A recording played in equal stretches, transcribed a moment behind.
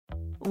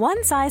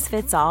One size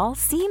fits all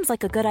seems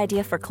like a good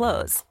idea for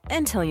clothes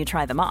until you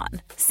try them on.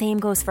 Same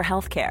goes for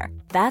healthcare.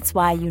 That's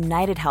why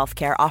United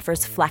Healthcare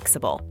offers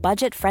flexible,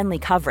 budget-friendly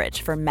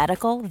coverage for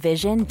medical,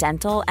 vision,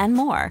 dental, and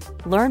more.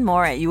 Learn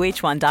more at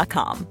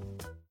uh1.com.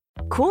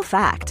 Cool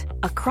fact,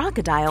 a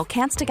crocodile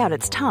can't stick out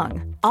its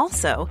tongue.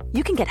 Also,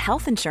 you can get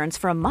health insurance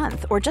for a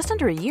month or just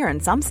under a year in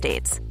some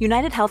states.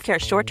 United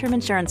Healthcare short-term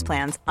insurance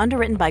plans,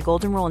 underwritten by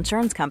Golden Rule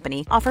Insurance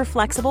Company, offer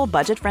flexible,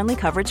 budget-friendly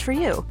coverage for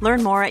you.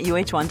 Learn more at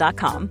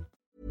uh1.com.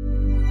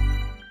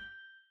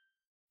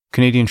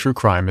 Canadian True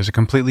Crime is a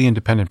completely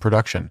independent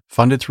production,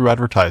 funded through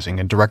advertising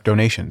and direct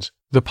donations.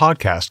 The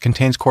podcast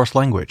contains coarse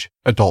language,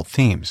 adult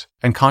themes,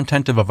 and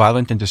content of a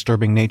violent and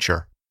disturbing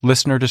nature.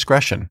 Listener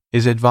discretion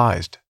is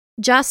advised.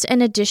 Just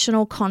an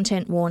additional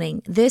content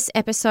warning. This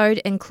episode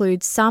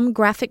includes some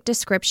graphic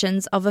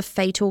descriptions of a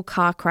fatal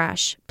car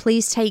crash.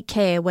 Please take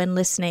care when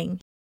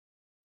listening.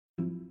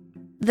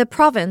 The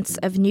province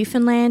of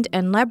Newfoundland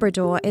and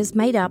Labrador is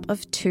made up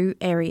of two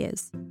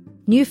areas,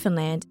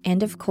 Newfoundland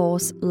and, of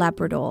course,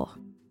 Labrador.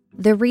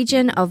 The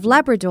region of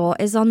Labrador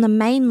is on the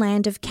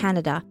mainland of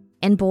Canada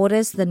and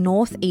borders the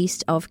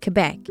northeast of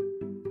Quebec.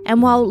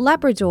 And while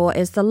Labrador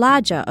is the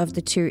larger of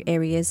the two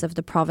areas of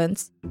the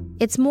province,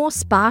 it's more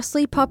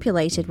sparsely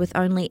populated with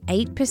only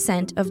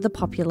 8% of the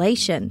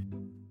population.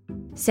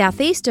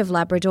 Southeast of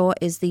Labrador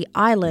is the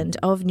island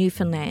of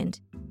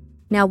Newfoundland.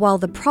 Now, while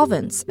the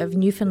province of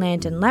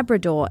Newfoundland and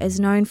Labrador is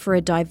known for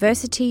a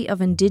diversity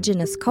of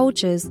Indigenous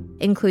cultures,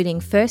 including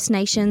First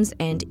Nations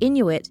and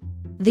Inuit,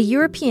 the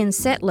European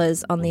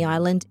settlers on the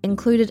island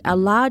included a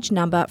large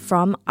number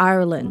from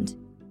Ireland.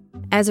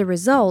 As a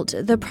result,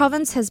 the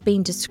province has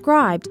been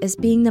described as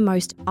being the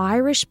most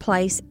Irish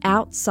place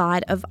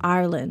outside of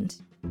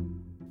Ireland.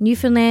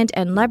 Newfoundland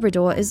and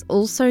Labrador is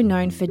also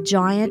known for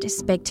giant,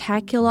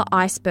 spectacular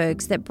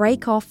icebergs that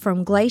break off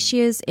from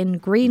glaciers in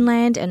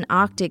Greenland and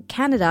Arctic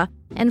Canada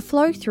and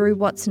flow through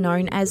what's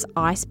known as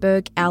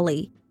Iceberg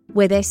Alley,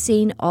 where they're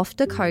seen off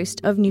the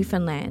coast of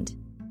Newfoundland.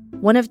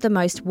 One of the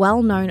most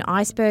well-known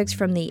icebergs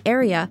from the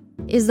area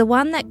is the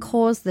one that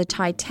caused the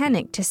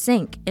Titanic to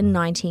sink in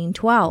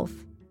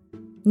 1912.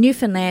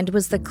 Newfoundland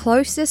was the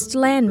closest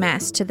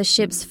landmass to the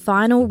ship's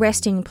final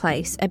resting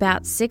place,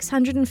 about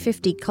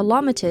 650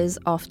 kilometres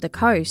off the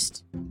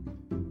coast.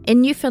 In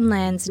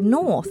Newfoundland's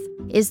north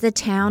is the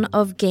town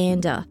of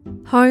Gander,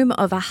 home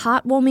of a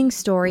heartwarming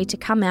story to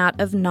come out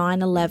of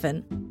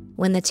 9/11.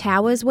 When the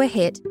towers were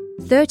hit,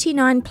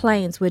 39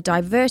 planes were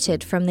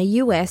diverted from the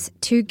US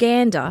to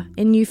Gander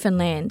in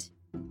Newfoundland.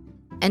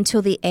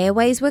 Until the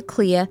airways were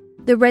clear,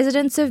 the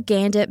residents of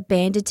Gander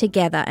banded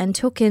together and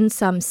took in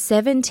some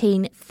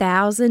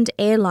 17,000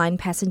 airline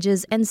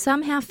passengers and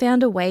somehow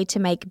found a way to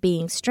make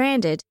being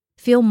stranded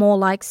feel more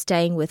like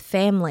staying with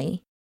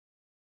family.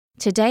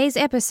 Today's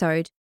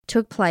episode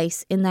took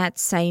place in that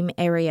same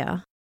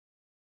area.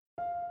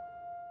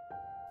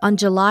 On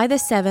July the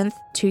 7th,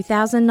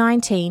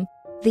 2019,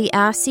 the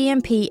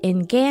RCMP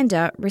in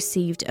Gander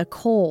received a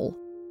call.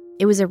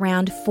 It was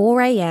around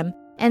 4 a.m.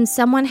 and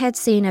someone had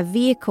seen a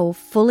vehicle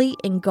fully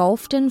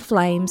engulfed in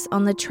flames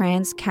on the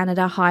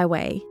Trans-Canada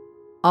Highway.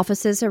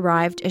 Officers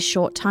arrived a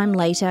short time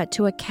later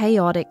to a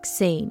chaotic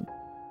scene.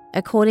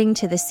 According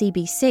to the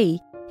CBC,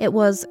 it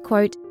was,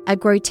 quote, a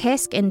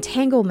grotesque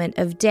entanglement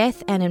of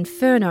death and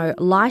inferno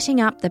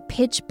lighting up the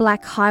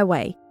pitch-black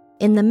highway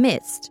in the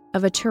midst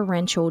of a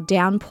torrential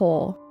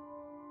downpour.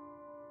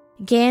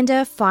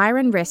 Gander Fire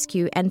and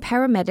Rescue and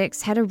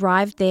paramedics had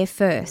arrived there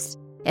first,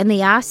 and the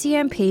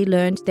RCMP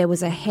learned there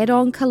was a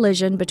head-on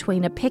collision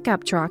between a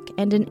pickup truck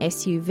and an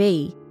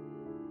SUV.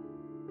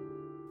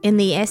 In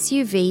the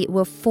SUV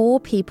were 4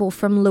 people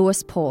from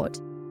Lewisport,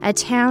 a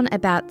town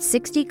about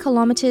 60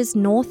 kilometres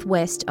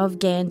northwest of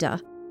Gander,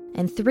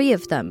 and 3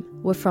 of them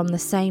were from the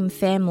same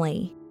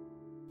family.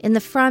 In the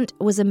front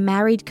was a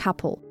married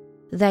couple.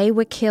 They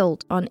were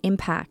killed on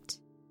impact.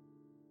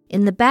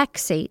 In the back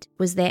seat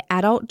was their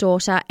adult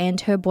daughter and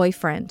her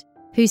boyfriend,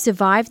 who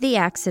survived the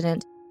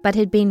accident but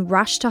had been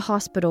rushed to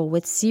hospital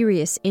with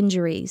serious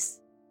injuries.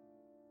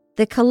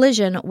 The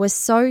collision was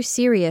so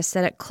serious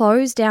that it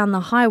closed down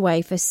the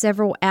highway for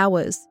several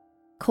hours,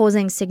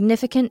 causing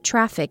significant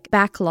traffic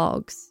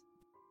backlogs.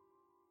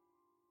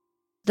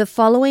 The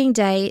following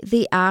day,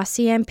 the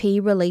RCMP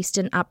released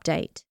an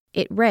update.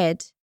 It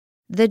read,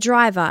 "The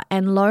driver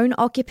and lone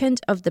occupant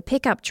of the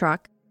pickup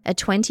truck, a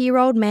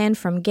 20-year-old man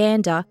from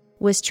Gander,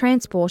 was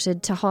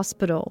transported to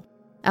hospital.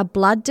 A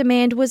blood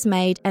demand was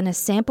made and a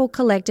sample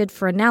collected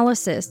for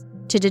analysis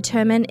to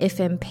determine if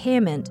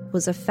impairment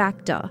was a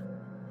factor."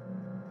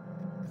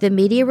 The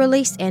media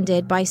release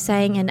ended by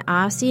saying an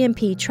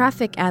RCMP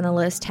traffic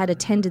analyst had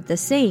attended the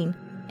scene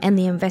and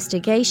the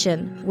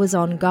investigation was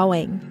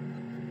ongoing.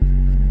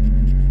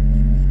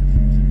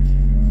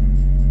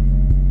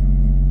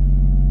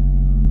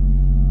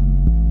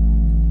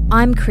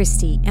 I'm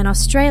Christy, an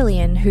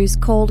Australian who's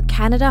called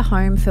Canada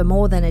home for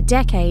more than a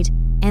decade,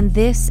 and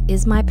this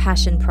is my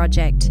passion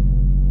project.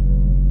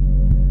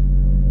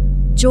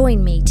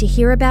 Join me to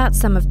hear about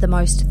some of the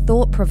most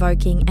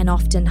thought-provoking and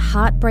often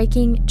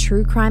heartbreaking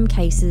true crime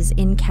cases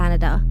in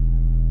Canada.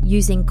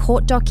 Using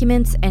court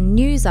documents and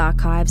news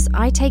archives,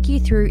 I take you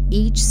through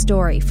each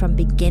story from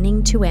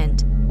beginning to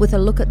end, with a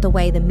look at the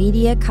way the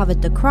media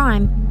covered the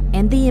crime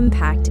and the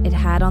impact it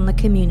had on the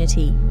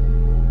community.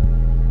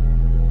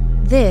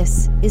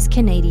 This is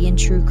Canadian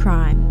True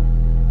Crime.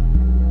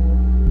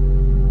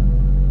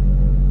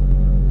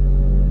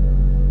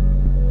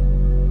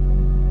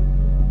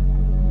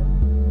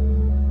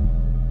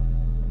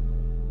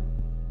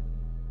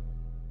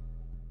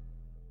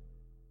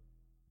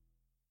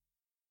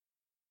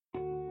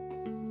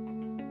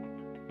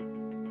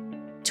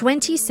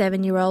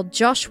 "27-year-old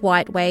Josh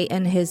Whiteway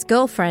and his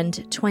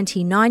girlfriend,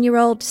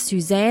 29-year-old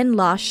Suzanne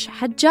Lush,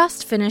 had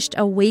just finished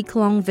a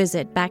week-long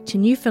visit back to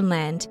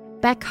Newfoundland,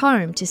 back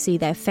home to see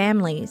their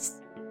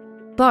families.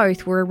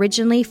 Both were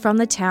originally from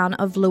the town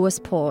of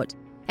Lewisport,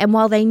 and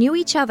while they knew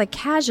each other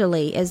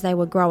casually as they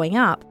were growing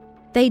up,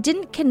 they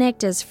didn't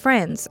connect as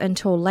friends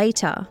until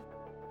later.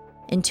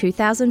 In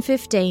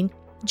 2015,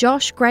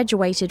 Josh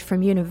graduated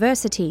from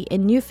university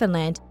in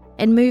Newfoundland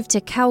and moved to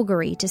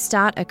Calgary to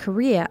start a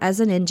career as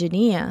an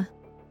engineer.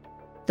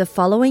 The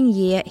following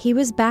year, he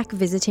was back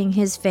visiting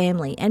his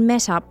family and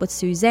met up with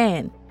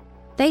Suzanne.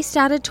 They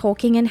started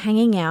talking and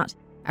hanging out,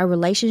 a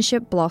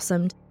relationship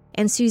blossomed,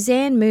 and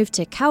Suzanne moved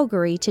to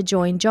Calgary to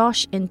join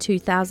Josh in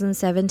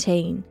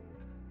 2017.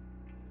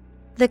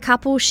 The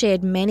couple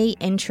shared many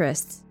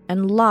interests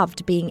and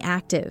loved being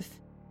active.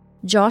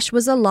 Josh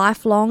was a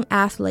lifelong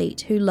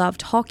athlete who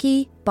loved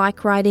hockey,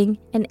 bike riding,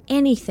 and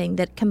anything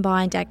that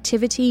combined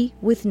activity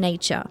with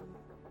nature.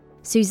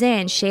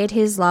 Suzanne shared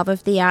his love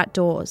of the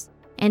outdoors,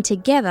 and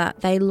together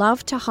they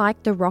loved to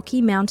hike the Rocky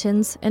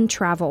Mountains and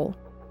travel.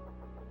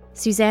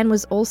 Suzanne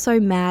was also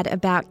mad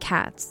about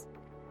cats.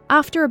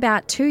 After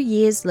about 2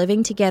 years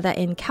living together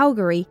in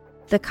Calgary,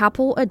 the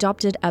couple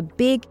adopted a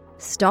big,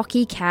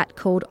 stocky cat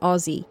called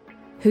Ozzy,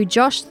 who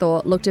Josh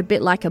thought looked a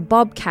bit like a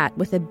bobcat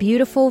with a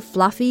beautiful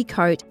fluffy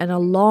coat and a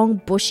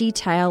long bushy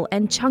tail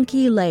and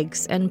chunky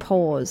legs and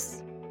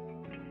paws.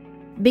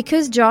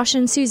 Because Josh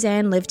and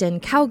Suzanne lived in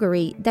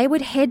Calgary, they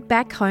would head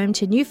back home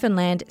to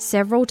Newfoundland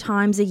several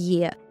times a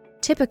year,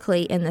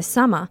 typically in the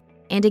summer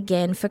and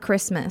again for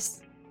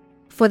Christmas.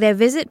 For their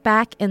visit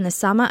back in the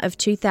summer of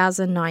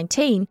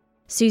 2019,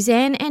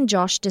 Suzanne and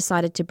Josh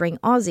decided to bring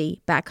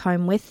Ozzy back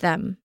home with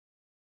them.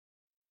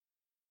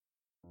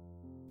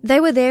 They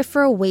were there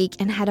for a week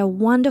and had a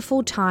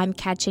wonderful time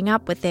catching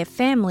up with their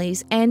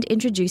families and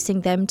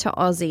introducing them to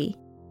Ozzy.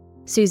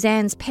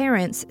 Suzanne's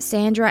parents,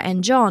 Sandra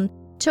and John,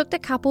 took the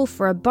couple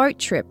for a boat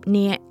trip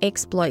near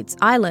Exploits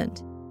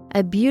Island,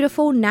 a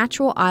beautiful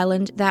natural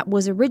island that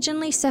was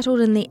originally settled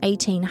in the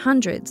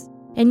 1800s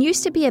and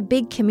used to be a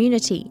big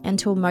community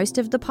until most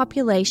of the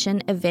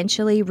population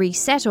eventually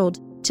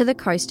resettled to the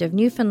coast of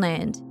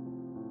Newfoundland.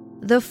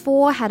 The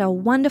four had a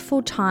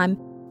wonderful time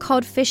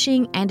cod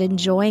fishing and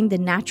enjoying the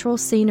natural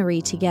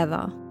scenery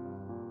together.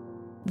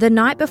 The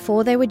night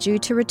before they were due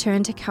to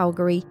return to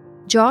Calgary,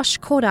 Josh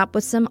caught up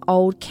with some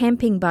old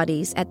camping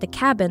buddies at the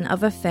cabin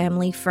of a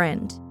family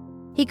friend.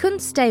 He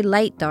couldn't stay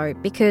late though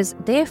because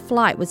their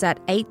flight was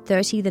at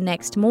 8:30 the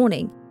next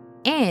morning,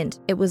 and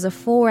it was a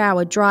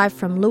 4-hour drive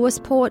from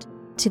Lewisport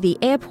to the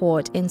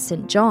airport in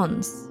St.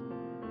 John's.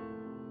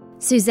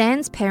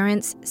 Suzanne's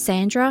parents,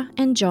 Sandra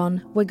and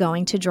John, were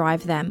going to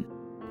drive them.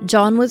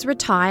 John was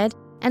retired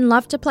and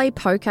loved to play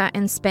poker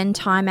and spend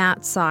time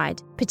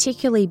outside,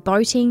 particularly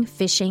boating,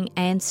 fishing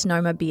and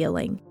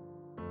snowmobiling.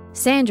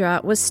 Sandra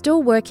was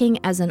still working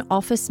as an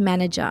office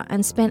manager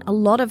and spent a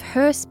lot of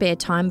her spare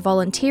time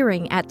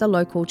volunteering at the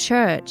local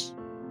church.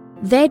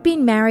 They'd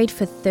been married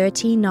for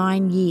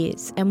 39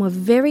 years and were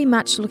very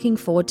much looking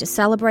forward to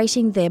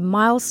celebrating their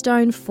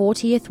milestone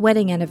 40th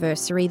wedding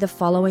anniversary the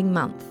following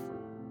month.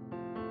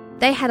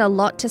 They had a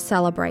lot to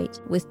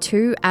celebrate, with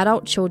 2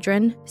 adult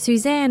children,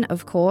 Suzanne,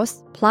 of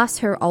course, plus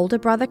her older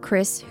brother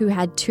Chris, who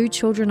had 2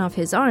 children of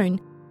his own,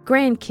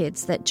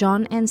 grandkids that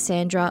John and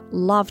Sandra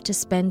loved to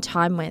spend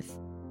time with.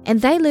 And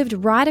they lived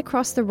right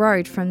across the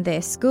road from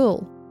their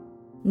school.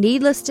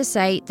 Needless to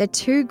say, the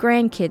 2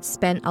 grandkids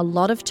spent a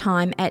lot of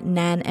time at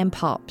Nan and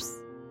Pop's.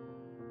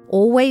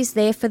 Always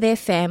there for their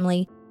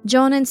family,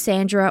 John and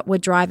Sandra were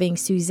driving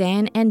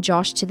Suzanne and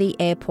Josh to the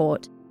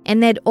airport,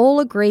 and they'd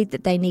all agreed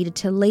that they needed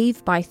to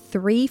leave by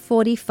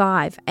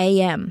 3:45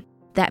 a.m.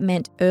 That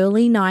meant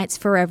early nights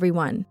for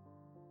everyone.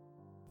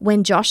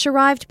 When Josh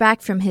arrived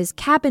back from his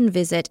cabin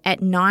visit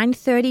at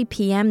 9:30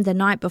 p.m. the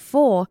night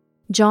before,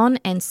 John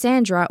and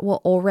Sandra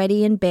were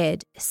already in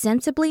bed,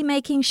 sensibly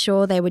making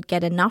sure they would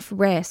get enough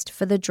rest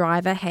for the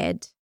drive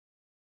ahead.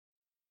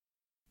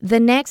 The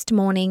next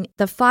morning,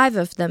 the 5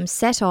 of them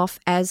set off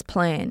as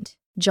planned,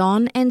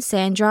 John and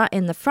Sandra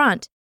in the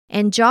front,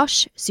 and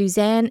Josh,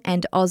 Suzanne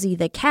and Ozzy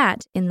the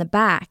cat in the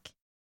back.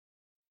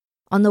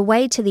 On the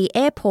way to the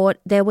airport,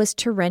 there was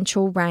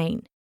torrential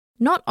rain.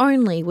 Not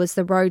only was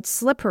the road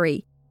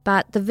slippery,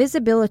 but the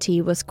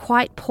visibility was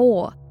quite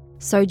poor,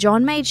 so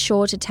John made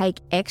sure to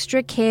take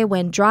extra care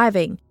when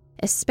driving,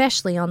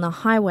 especially on the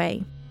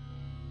highway.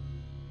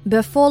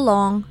 Before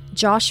long,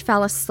 Josh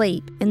fell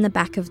asleep in the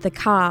back of the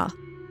car.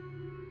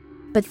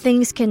 But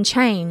things can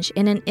change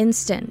in an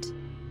instant.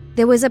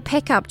 There was a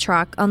pickup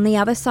truck on the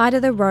other side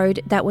of the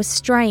road that was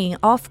straying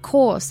off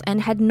course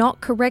and had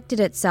not corrected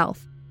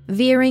itself,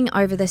 veering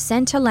over the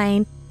centre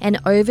lane and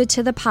over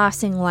to the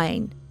passing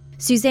lane.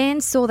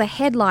 Suzanne saw the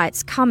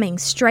headlights coming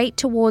straight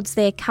towards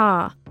their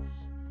car.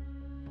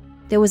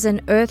 There was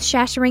an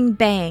earth-shattering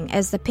bang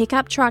as the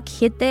pickup truck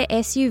hit their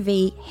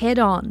SUV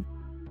head-on.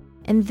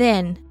 And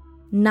then,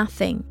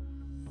 nothing.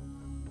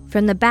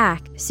 From the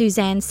back,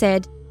 Suzanne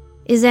said,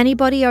 "Is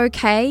anybody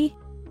okay?"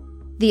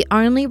 The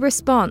only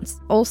response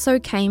also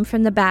came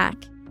from the back.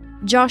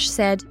 Josh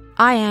said,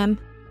 "I am,"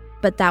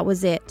 but that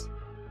was it.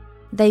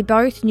 They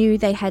both knew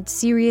they had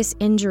serious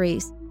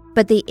injuries,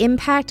 but the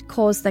impact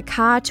caused the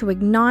car to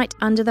ignite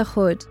under the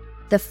hood.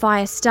 The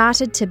fire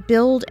started to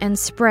build and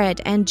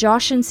spread, and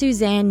Josh and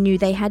Suzanne knew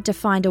they had to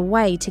find a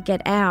way to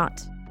get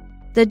out.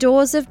 The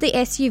doors of the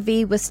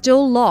SUV were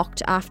still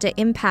locked after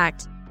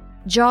impact.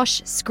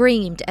 Josh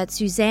screamed at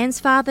Suzanne's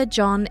father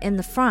John in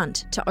the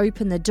front to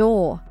open the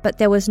door, but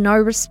there was no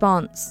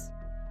response.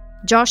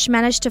 Josh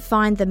managed to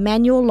find the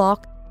manual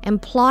lock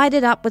and plied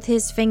it up with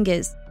his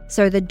fingers,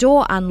 so the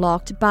door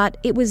unlocked, but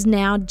it was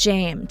now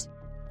jammed.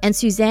 And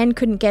Suzanne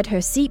couldn't get her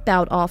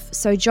seatbelt off,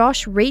 so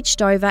Josh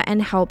reached over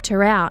and helped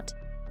her out.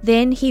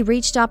 Then he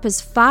reached up as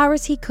far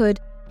as he could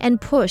and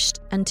pushed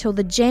until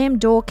the jammed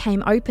door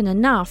came open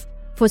enough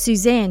for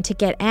Suzanne to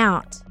get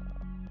out.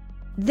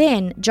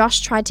 Then Josh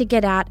tried to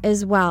get out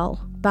as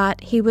well,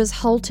 but he was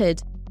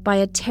halted by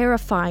a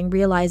terrifying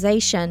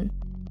realization.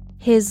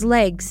 His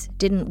legs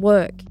didn't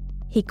work.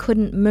 He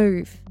couldn't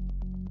move.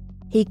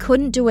 He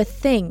couldn't do a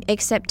thing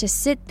except to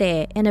sit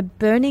there in a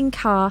burning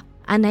car,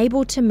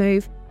 unable to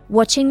move,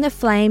 watching the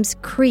flames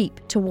creep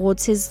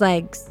towards his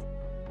legs.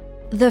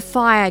 The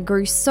fire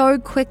grew so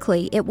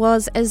quickly it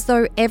was as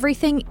though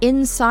everything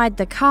inside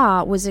the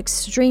car was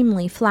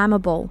extremely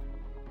flammable.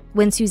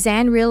 When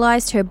Suzanne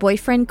realized her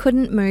boyfriend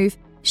couldn't move,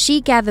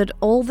 she gathered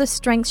all the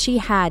strength she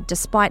had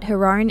despite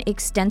her own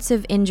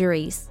extensive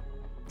injuries.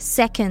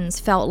 Seconds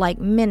felt like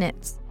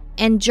minutes,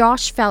 and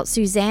Josh felt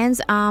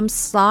Suzanne's arms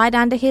slide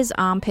under his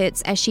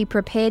armpits as she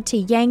prepared to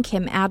yank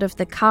him out of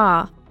the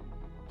car.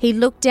 He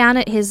looked down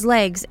at his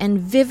legs and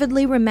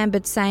vividly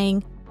remembered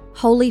saying,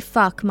 "Holy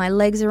fuck, my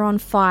legs are on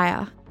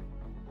fire."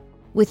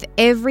 With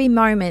every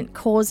moment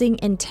causing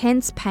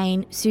intense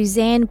pain,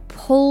 Suzanne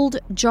pulled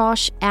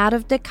Josh out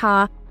of the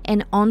car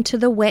and onto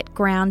the wet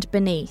ground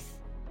beneath.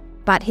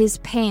 But his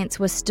pants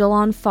were still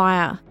on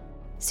fire.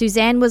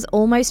 Suzanne was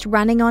almost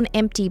running on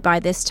empty by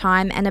this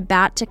time and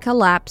about to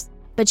collapse,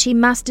 but she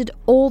mustered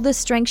all the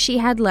strength she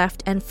had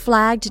left and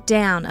flagged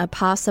down a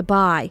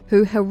passerby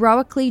who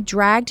heroically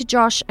dragged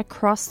Josh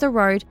across the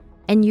road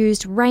and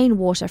used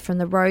rainwater from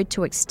the road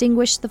to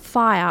extinguish the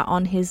fire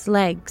on his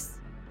legs.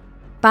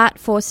 But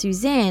for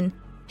Suzanne,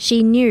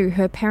 she knew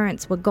her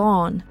parents were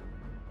gone.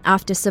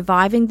 After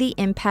surviving the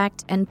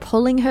impact and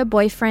pulling her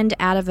boyfriend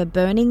out of a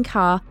burning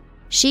car,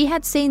 she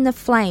had seen the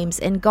flames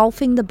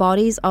engulfing the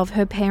bodies of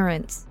her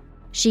parents.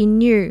 She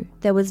knew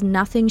there was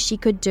nothing she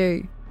could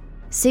do.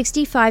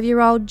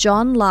 65-year-old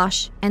John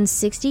Lush and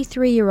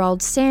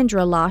 63-year-old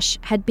Sandra Lush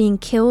had been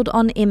killed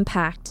on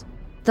impact,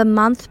 the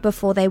month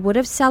before they would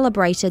have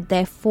celebrated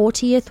their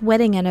 40th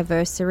wedding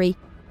anniversary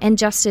and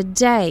just a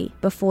day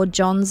before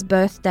John's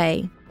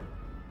birthday.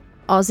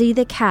 Ozzy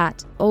the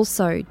cat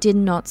also did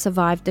not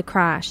survive the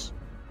crash.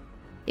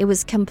 It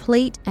was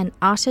complete and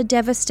utter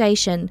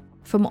devastation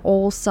from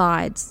all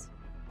sides.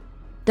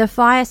 The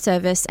fire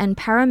service and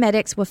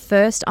paramedics were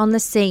first on the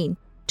scene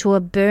to a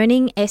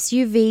burning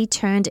SUV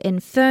turned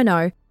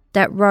inferno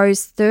that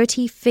rose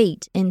 30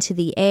 feet into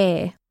the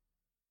air.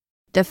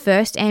 The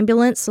first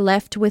ambulance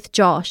left with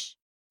Josh.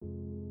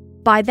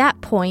 By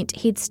that point,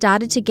 he'd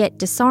started to get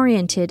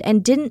disoriented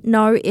and didn't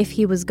know if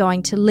he was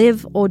going to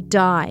live or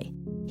die.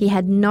 He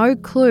had no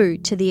clue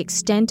to the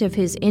extent of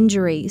his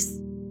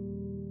injuries.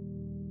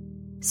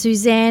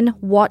 Suzanne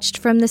watched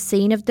from the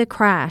scene of the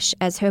crash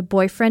as her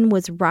boyfriend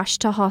was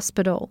rushed to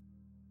hospital.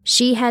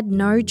 She had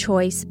no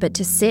choice but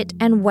to sit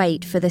and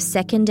wait for the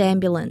second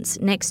ambulance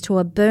next to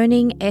a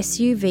burning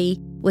SUV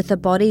with the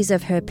bodies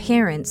of her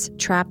parents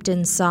trapped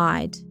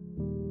inside.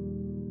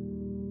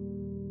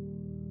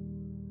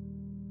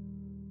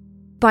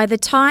 By the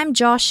time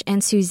Josh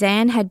and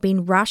Suzanne had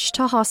been rushed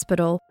to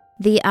hospital,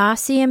 the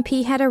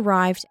RCMP had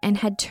arrived and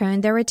had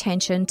turned their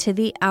attention to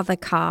the other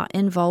car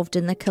involved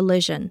in the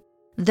collision,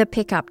 the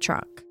pickup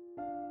truck.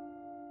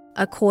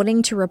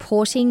 According to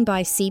reporting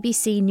by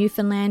CBC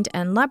Newfoundland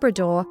and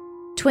Labrador,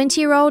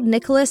 20-year-old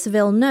Nicholas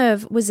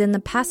Villeneuve was in the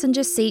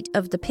passenger seat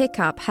of the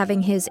pickup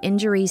having his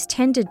injuries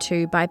tended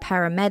to by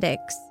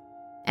paramedics.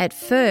 At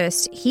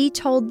first, he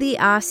told the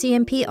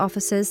RCMP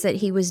officers that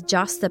he was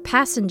just the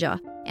passenger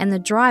and the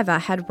driver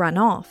had run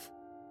off.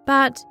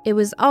 But it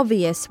was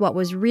obvious what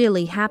was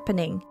really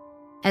happening.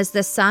 As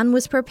the sun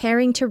was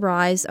preparing to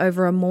rise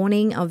over a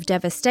morning of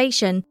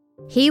devastation,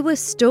 he was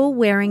still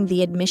wearing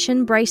the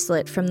admission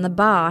bracelet from the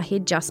bar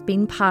he'd just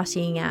been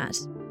partying at.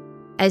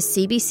 As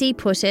CBC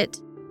put it,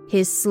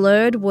 his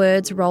slurred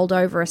words rolled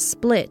over a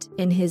split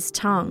in his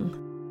tongue.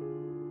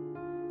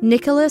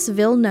 Nicholas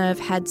Villeneuve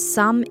had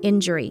some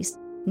injuries,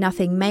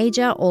 Nothing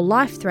major or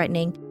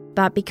life-threatening,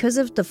 but because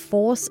of the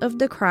force of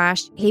the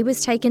crash, he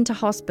was taken to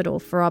hospital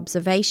for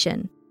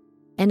observation.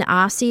 An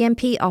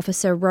RCMP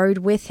officer rode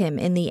with him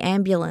in the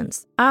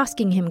ambulance,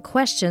 asking him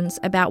questions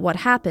about what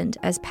happened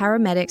as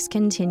paramedics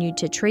continued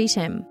to treat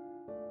him.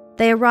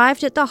 They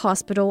arrived at the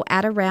hospital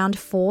at around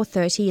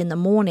 4:30 in the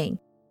morning,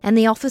 and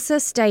the officer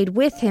stayed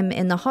with him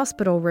in the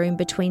hospital room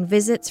between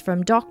visits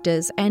from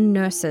doctors and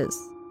nurses.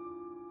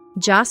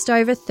 Just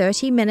over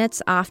 30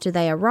 minutes after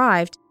they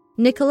arrived,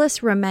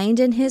 Nicholas remained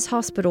in his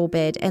hospital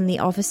bed and the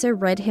officer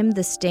read him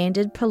the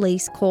standard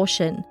police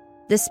caution,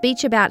 the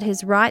speech about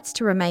his rights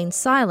to remain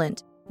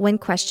silent when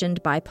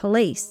questioned by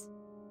police.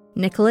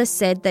 Nicholas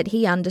said that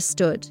he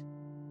understood.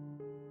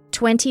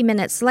 20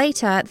 minutes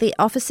later, the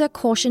officer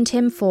cautioned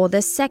him for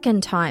the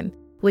second time,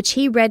 which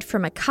he read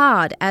from a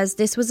card as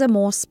this was a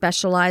more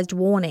specialized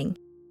warning.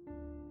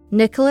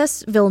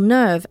 Nicholas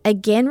Villeneuve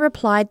again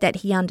replied that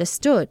he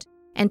understood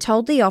and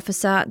told the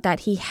officer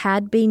that he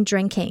had been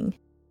drinking.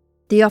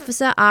 The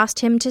officer asked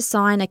him to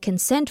sign a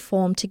consent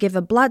form to give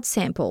a blood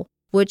sample,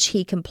 which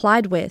he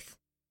complied with.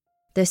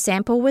 The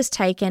sample was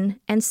taken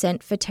and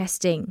sent for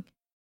testing.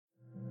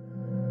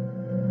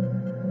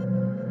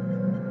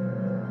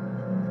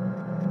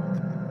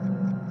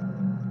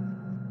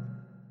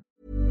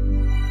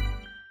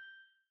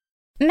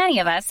 Many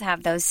of us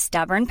have those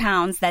stubborn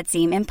pounds that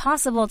seem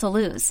impossible to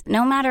lose,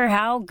 no matter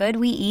how good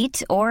we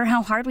eat or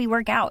how hard we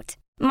work out.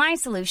 My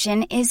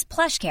solution is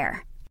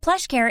PlushCare.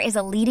 PlushCare is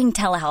a leading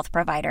telehealth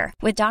provider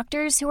with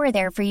doctors who are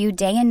there for you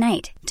day and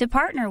night to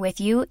partner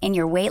with you in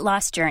your weight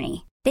loss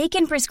journey. They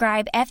can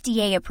prescribe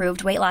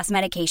FDA-approved weight loss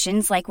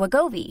medications like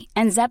Wegovy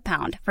and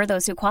Zepbound for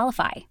those who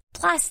qualify.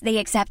 Plus, they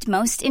accept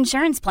most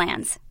insurance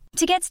plans.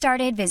 To get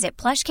started, visit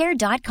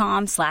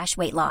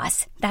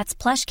plushcare.com/weightloss. That's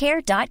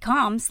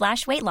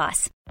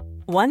plushcare.com/weightloss.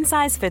 One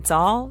size fits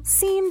all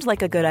seemed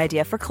like a good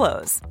idea for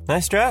clothes.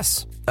 Nice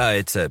dress.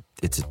 It's a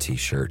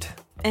t-shirt.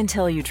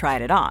 Until you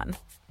tried it on.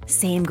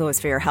 Same goes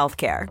for your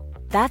healthcare.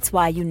 That's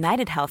why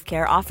United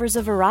Healthcare offers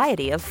a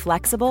variety of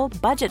flexible,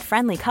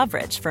 budget-friendly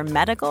coverage for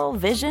medical,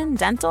 vision,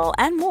 dental,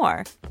 and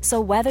more.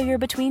 So whether you're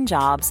between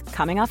jobs,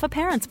 coming off a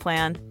parent's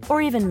plan,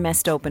 or even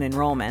missed open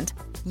enrollment,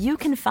 you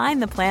can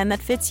find the plan that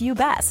fits you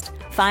best.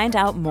 Find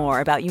out more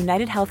about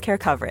United Healthcare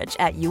coverage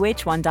at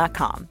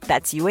uh1.com.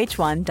 That's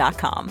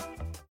uh1.com.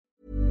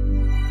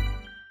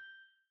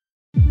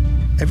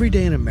 Every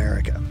day in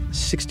America,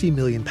 60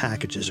 million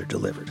packages are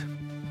delivered.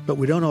 But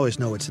we don't always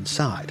know what's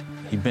inside.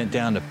 He bent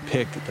down to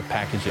pick the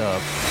package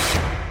up.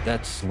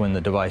 That's when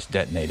the device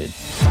detonated.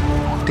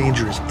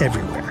 Danger is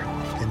everywhere,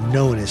 and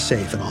no one is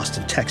safe in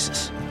Austin,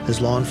 Texas, as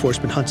law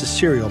enforcement hunts a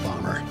serial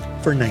bomber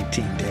for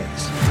 19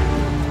 days.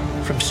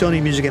 From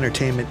Sony Music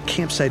Entertainment,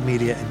 Campside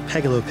Media, and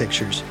Pegalo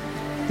Pictures,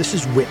 this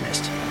is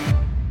Witnessed.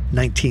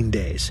 19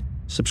 Days.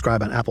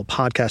 Subscribe on Apple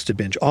Podcasts to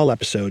binge all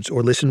episodes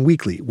or listen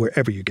weekly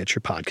wherever you get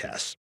your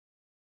podcasts.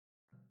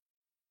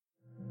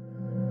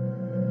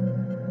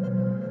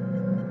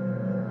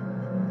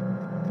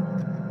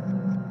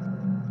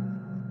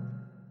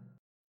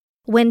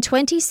 When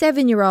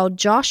 27-year-old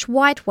Josh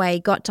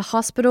Whiteway got to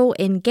hospital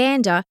in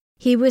Gander,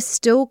 he was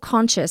still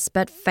conscious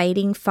but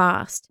fading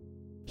fast.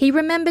 He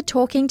remembered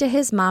talking to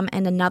his mum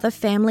and another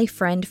family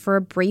friend for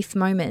a brief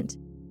moment.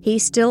 He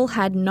still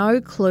had no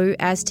clue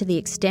as to the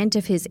extent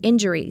of his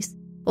injuries,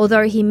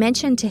 although he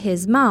mentioned to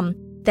his mum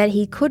that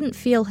he couldn't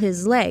feel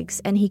his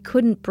legs and he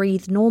couldn't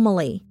breathe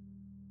normally.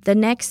 The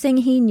next thing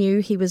he knew,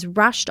 he was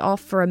rushed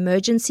off for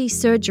emergency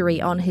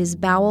surgery on his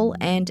bowel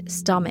and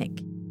stomach.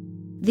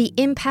 The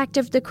impact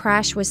of the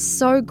crash was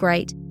so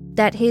great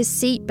that his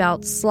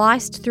seatbelt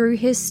sliced through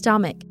his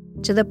stomach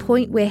to the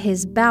point where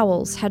his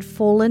bowels had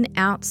fallen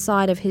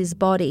outside of his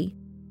body.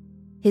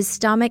 His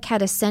stomach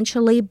had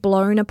essentially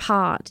blown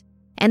apart,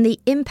 and the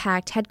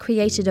impact had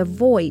created a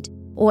void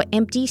or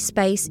empty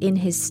space in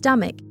his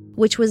stomach,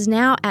 which was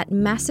now at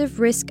massive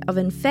risk of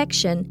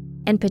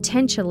infection and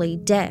potentially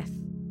death.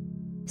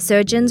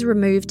 Surgeons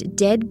removed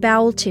dead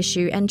bowel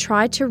tissue and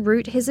tried to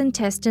route his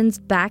intestines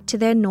back to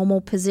their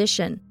normal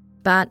position,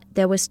 but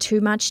there was too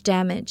much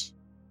damage.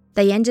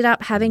 They ended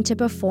up having to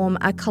perform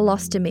a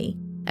colostomy,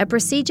 a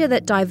procedure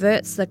that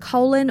diverts the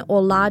colon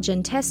or large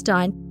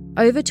intestine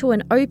over to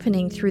an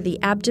opening through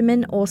the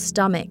abdomen or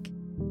stomach.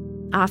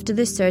 After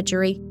the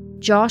surgery,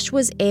 Josh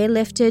was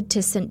airlifted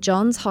to St.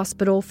 John's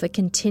Hospital for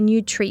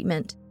continued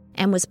treatment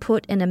and was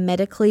put in a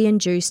medically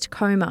induced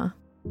coma.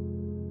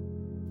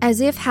 As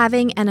if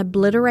having an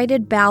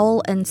obliterated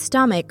bowel and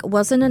stomach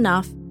wasn't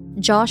enough,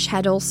 Josh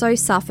had also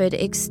suffered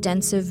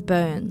extensive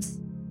burns.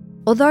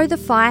 Although the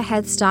fire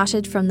had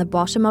started from the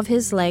bottom of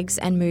his legs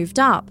and moved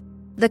up,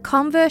 the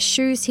Converse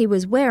shoes he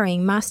was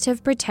wearing must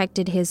have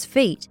protected his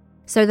feet,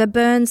 so the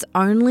burns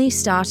only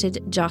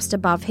started just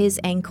above his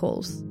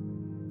ankles.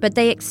 But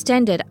they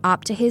extended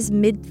up to his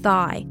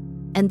mid-thigh,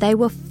 and they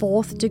were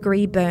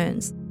 4th-degree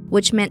burns,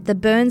 which meant the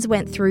burns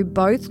went through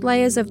both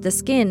layers of the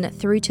skin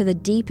through to the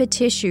deeper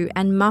tissue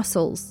and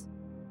muscles.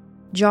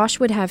 Josh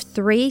would have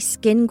 3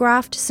 skin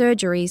graft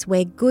surgeries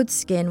where good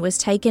skin was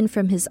taken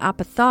from his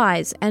upper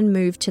thighs and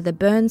moved to the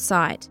burn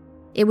site.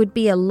 It would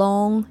be a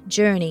long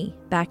journey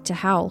back to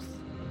health.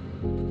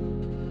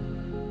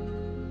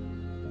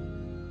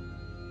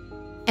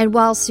 And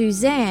while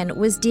Suzanne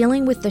was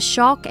dealing with the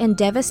shock and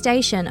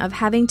devastation of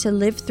having to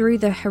live through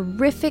the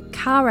horrific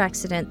car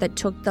accident that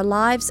took the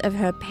lives of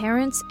her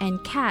parents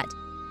and cat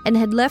and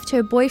had left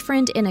her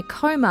boyfriend in a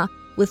coma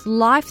with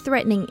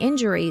life-threatening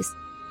injuries,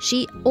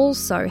 she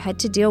also had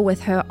to deal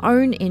with her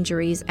own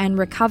injuries and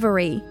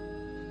recovery.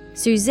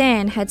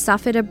 Suzanne had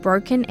suffered a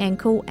broken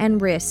ankle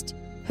and wrist.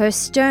 Her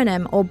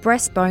sternum or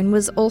breastbone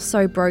was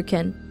also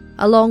broken,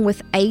 along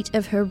with 8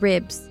 of her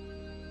ribs.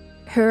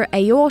 Her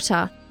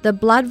aorta, the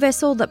blood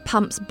vessel that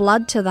pumps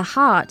blood to the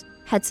heart,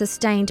 had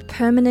sustained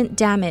permanent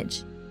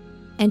damage,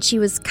 and she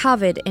was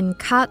covered in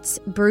cuts,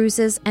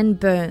 bruises, and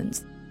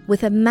burns,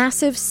 with a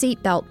massive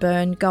seatbelt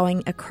burn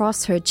going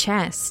across her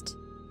chest.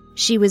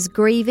 She was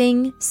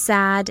grieving,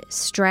 sad,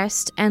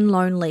 stressed, and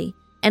lonely,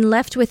 and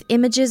left with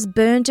images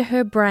burned to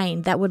her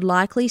brain that would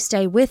likely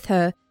stay with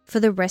her for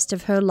the rest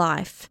of her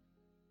life.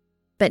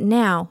 But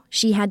now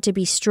she had to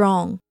be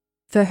strong,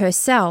 for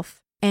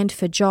herself and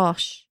for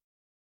Josh.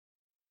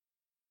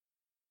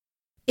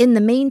 In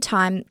the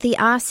meantime, the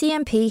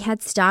RCMP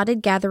had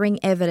started gathering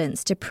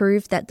evidence to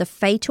prove that the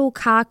fatal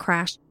car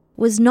crash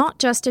was not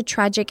just a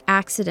tragic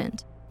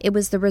accident, it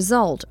was the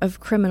result of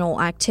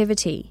criminal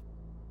activity.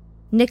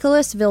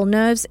 Nicolas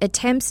Villeneuve's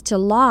attempts to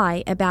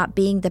lie about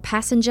being the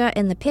passenger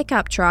in the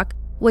pickup truck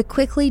were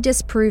quickly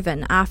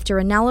disproven after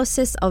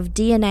analysis of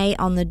DNA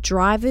on the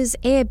driver's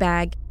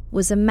airbag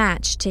was a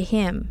match to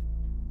him.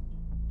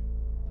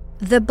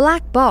 The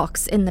black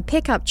box in the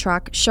pickup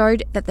truck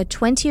showed that the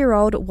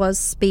 20-year-old was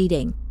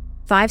speeding.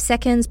 5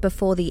 seconds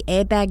before the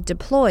airbag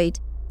deployed,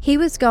 he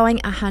was going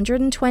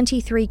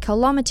 123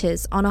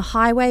 kilometers on a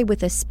highway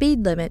with a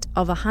speed limit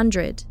of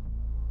 100.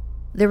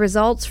 The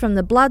results from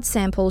the blood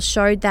samples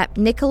showed that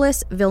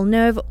Nicolas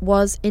Villeneuve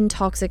was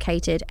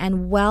intoxicated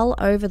and well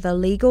over the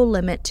legal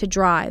limit to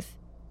drive.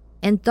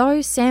 And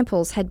those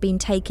samples had been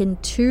taken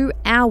 2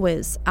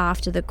 hours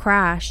after the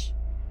crash.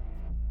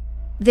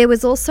 There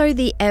was also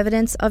the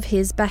evidence of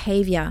his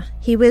behaviour.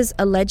 He was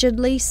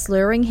allegedly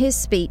slurring his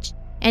speech,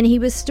 and he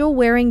was still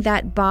wearing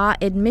that bar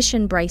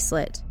admission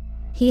bracelet.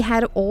 He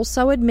had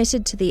also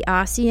admitted to the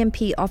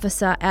RCMP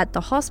officer at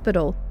the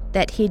hospital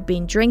that he'd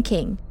been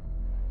drinking.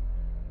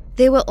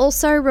 There were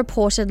also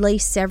reportedly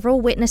several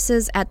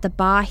witnesses at the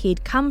bar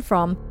he'd come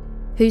from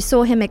who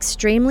saw him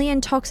extremely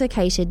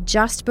intoxicated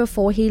just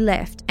before he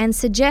left and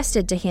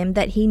suggested to him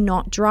that he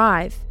not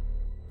drive.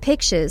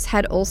 Pictures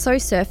had also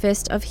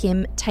surfaced of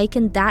him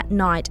taken that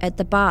night at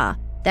the bar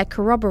that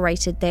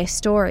corroborated their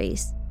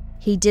stories.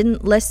 He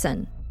didn't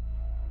listen.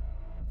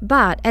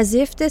 But as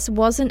if this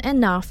wasn't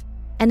enough,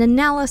 an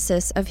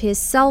analysis of his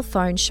cell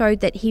phone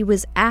showed that he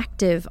was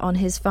active on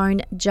his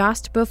phone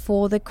just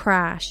before the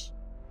crash.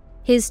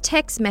 His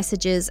text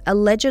messages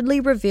allegedly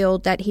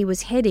revealed that he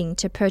was heading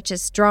to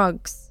purchase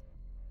drugs.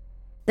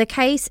 The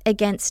case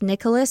against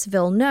Nicolas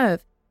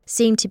Villeneuve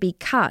seemed to be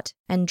cut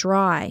and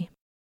dry.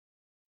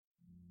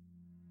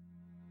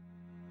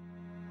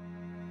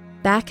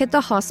 Back at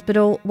the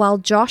hospital, while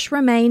Josh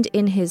remained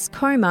in his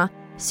coma,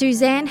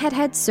 Suzanne had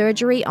had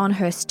surgery on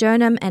her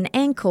sternum and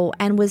ankle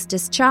and was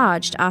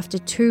discharged after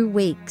 2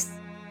 weeks.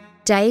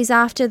 Days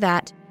after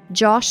that,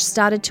 Josh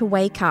started to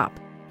wake up,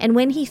 and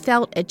when he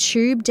felt a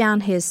tube down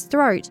his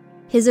throat,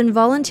 his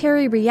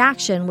involuntary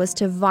reaction was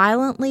to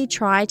violently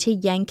try to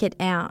yank it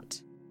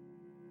out.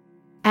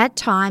 At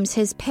times,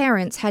 his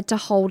parents had to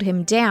hold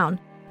him down,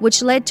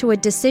 which led to a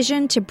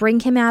decision to bring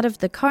him out of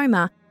the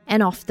coma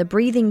and off the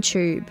breathing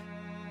tube.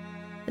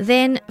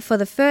 Then, for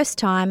the first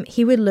time,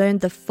 he would learn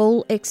the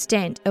full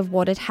extent of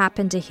what had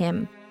happened to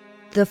him.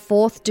 The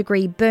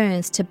 4th-degree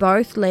burns to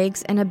both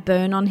legs and a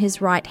burn on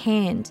his right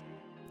hand.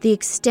 The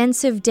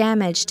extensive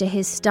damage to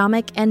his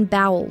stomach and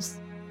bowels.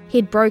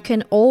 He'd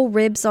broken all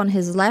ribs on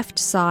his left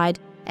side,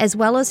 as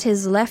well as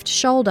his left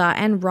shoulder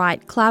and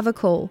right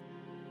clavicle.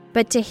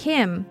 But to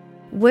him,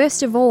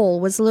 worst of all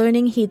was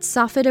learning he'd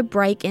suffered a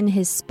break in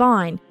his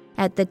spine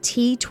at the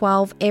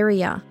T12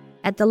 area,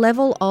 at the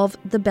level of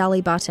the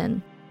belly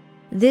button.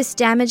 This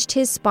damaged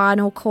his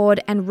spinal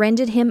cord and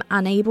rendered him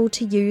unable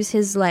to use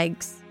his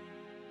legs.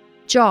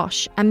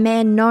 Josh, a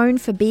man known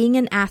for being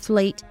an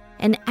athlete,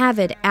 an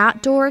avid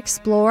outdoor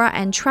explorer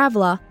and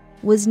traveller,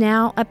 was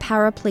now a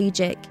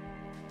paraplegic.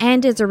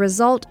 And as a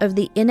result of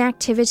the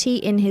inactivity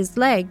in his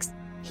legs,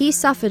 he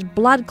suffered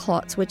blood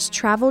clots which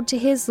travelled to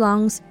his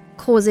lungs,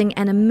 causing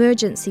an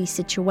emergency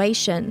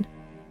situation.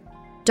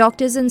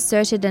 Doctors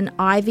inserted an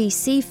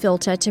IVC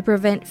filter to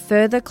prevent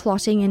further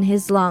clotting in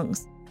his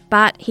lungs,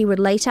 but he would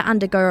later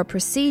undergo a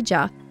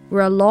procedure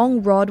where a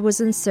long rod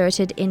was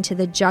inserted into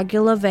the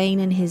jugular vein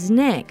in his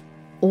neck,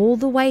 all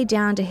the way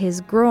down to his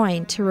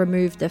groin to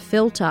remove the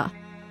filter,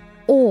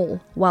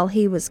 all while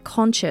he was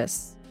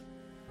conscious.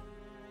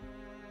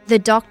 The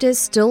doctors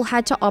still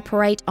had to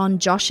operate on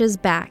Josh's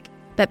back,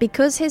 but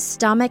because his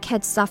stomach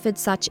had suffered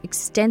such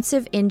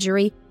extensive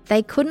injury,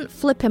 they couldn't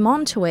flip him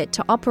onto it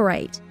to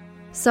operate.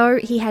 So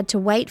he had to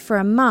wait for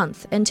a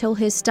month until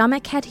his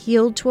stomach had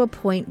healed to a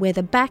point where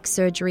the back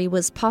surgery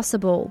was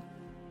possible.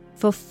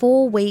 For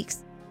 4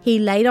 weeks, he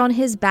laid on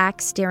his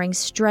back staring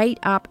straight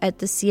up at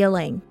the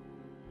ceiling.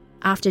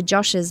 After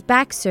Josh's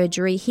back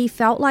surgery, he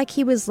felt like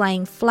he was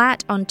laying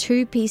flat on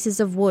 2 pieces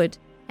of wood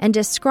and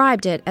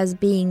described it as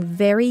being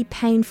very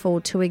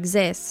painful to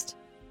exist.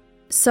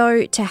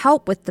 So, to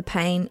help with the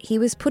pain, he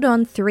was put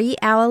on 3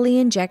 hourly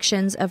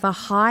injections of a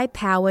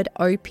high-powered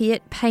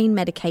opiate pain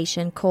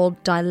medication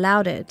called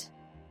Dilaudid.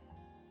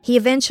 He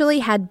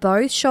eventually had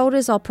both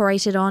shoulders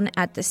operated on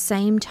at the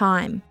same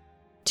time.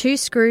 2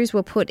 screws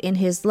were put in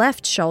his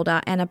left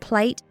shoulder and a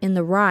plate in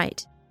the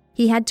right.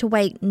 He had to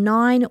wait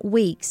 9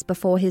 weeks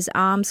before his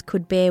arms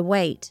could bear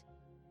weight.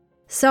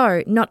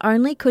 So, not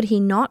only could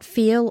he not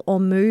feel or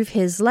move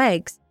his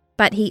legs,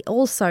 but he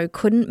also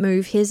couldn't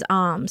move his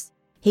arms.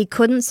 He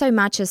couldn't so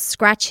much as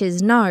scratch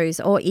his nose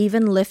or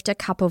even lift a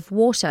cup of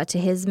water to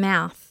his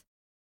mouth.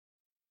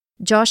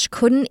 Josh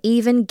couldn't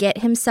even get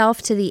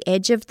himself to the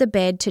edge of the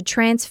bed to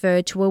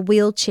transfer to a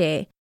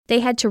wheelchair. They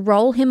had to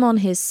roll him on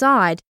his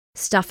side,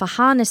 stuff a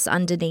harness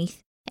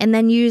underneath, and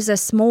then use a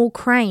small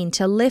crane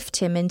to lift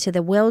him into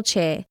the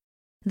wheelchair.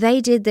 They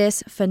did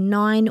this for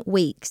 9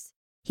 weeks.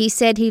 He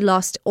said he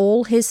lost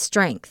all his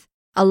strength,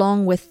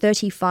 along with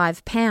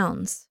 35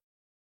 pounds.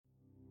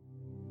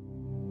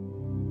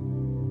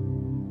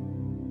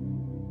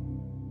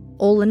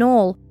 All in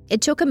all,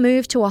 it took a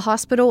move to a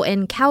hospital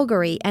in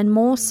Calgary and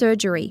more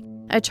surgery,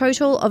 a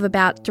total of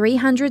about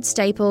 300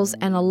 staples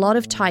and a lot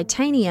of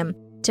titanium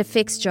to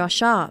fix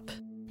Josh up.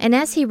 And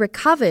as he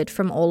recovered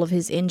from all of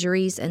his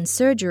injuries and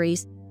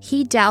surgeries,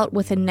 he dealt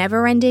with a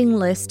never-ending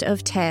list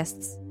of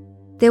tests.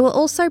 There were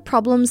also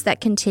problems that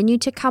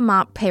continued to come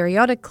up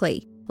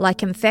periodically,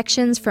 like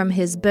infections from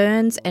his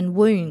burns and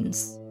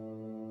wounds.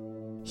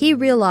 He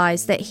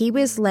realized that he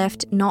was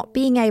left not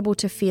being able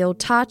to feel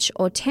touch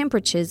or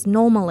temperatures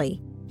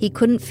normally. He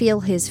couldn't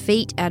feel his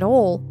feet at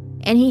all,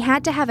 and he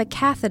had to have a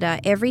catheter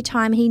every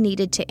time he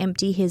needed to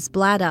empty his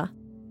bladder.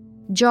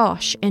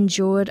 Josh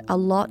endured a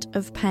lot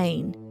of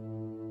pain.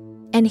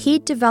 And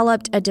he'd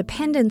developed a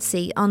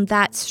dependency on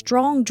that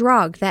strong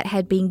drug that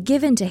had been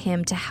given to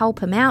him to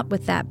help him out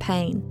with that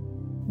pain.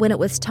 When it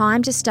was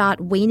time to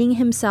start weaning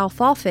himself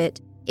off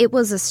it, it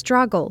was a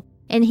struggle,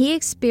 and he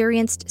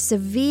experienced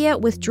severe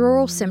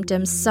withdrawal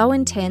symptoms so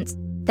intense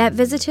that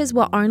visitors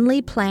were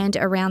only planned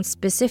around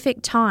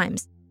specific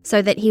times so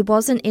that he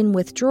wasn't in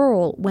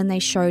withdrawal when they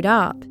showed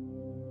up.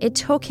 It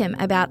took him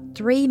about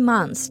 3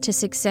 months to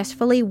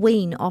successfully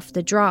wean off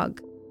the drug.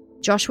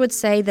 Josh would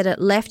say that it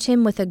left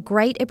him with a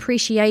great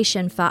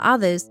appreciation for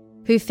others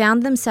who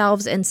found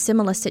themselves in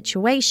similar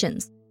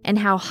situations and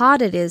how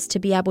hard it is to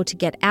be able to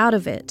get out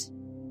of it.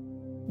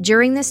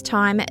 During this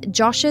time,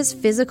 Josh's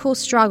physical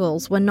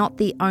struggles were not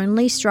the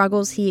only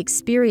struggles he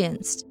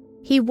experienced.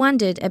 He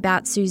wondered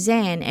about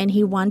Suzanne and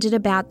he wondered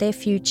about their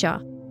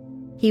future.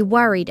 He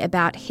worried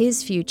about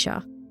his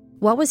future.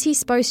 What was he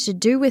supposed to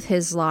do with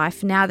his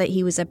life now that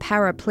he was a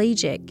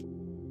paraplegic?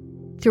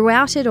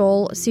 Throughout it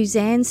all,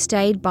 Suzanne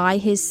stayed by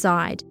his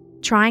side,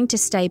 trying to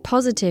stay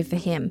positive for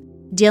him,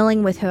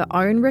 dealing with her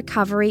own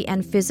recovery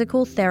and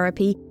physical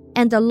therapy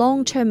and the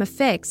long-term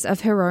effects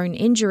of her own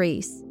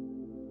injuries.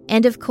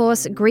 And of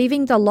course,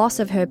 grieving the loss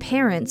of her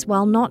parents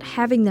while not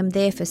having them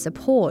there for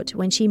support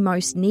when she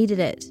most needed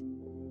it.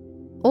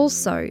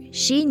 Also,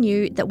 she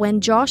knew that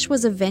when Josh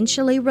was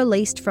eventually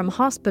released from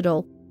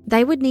hospital,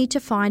 they would need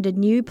to find a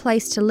new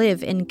place to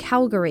live in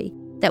Calgary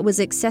that was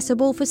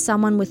accessible for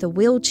someone with a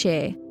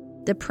wheelchair.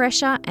 The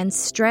pressure and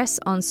stress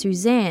on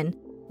Suzanne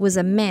was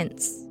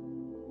immense.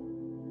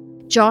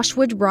 Josh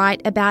would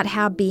write about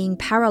how being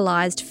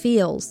paralyzed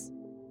feels.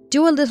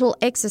 "Do a little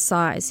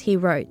exercise," he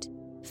wrote.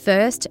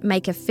 "First,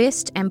 make a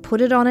fist and put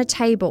it on a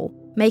table,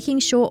 making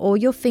sure all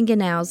your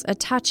fingernails are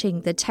touching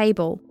the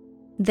table.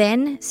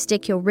 Then,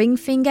 stick your ring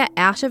finger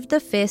out of the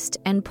fist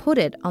and put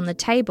it on the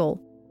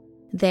table.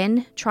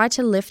 Then, try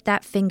to lift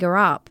that finger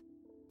up.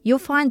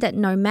 You'll find that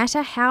no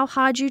matter how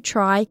hard you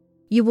try,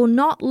 you will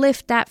not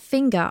lift that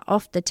finger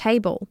off the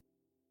table."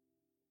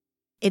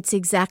 It's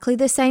exactly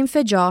the same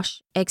for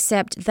Josh,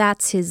 except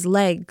that's his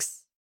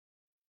legs.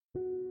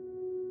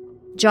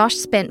 Josh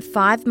spent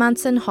 5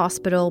 months in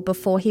hospital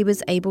before he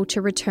was able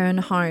to return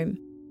home.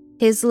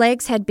 His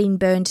legs had been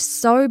burned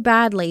so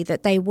badly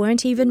that they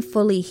weren't even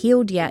fully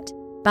healed yet,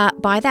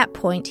 but by that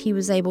point he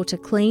was able to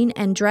clean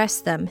and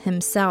dress them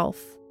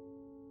himself.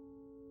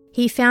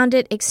 He found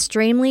it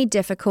extremely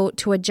difficult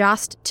to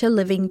adjust to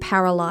living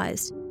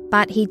paralyzed,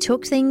 but he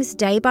took things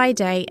day by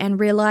day and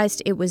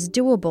realized it was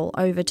doable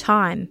over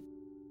time.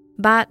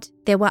 But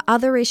there were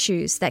other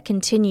issues that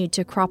continued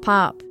to crop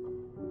up.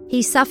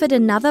 He suffered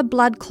another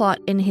blood clot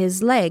in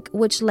his leg,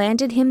 which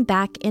landed him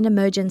back in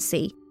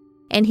emergency,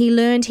 and he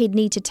learned he'd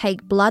need to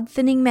take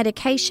blood-thinning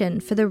medication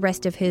for the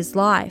rest of his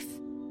life.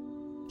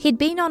 He'd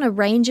been on a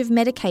range of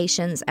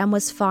medications and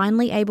was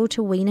finally able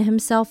to wean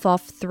himself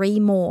off 3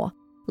 more,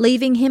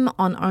 leaving him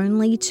on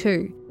only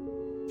 2.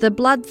 The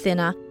blood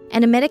thinner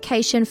and a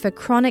medication for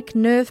chronic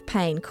nerve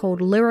pain called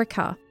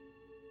Lyrica.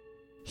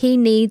 He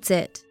needs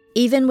it.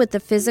 Even with the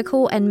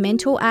physical and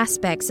mental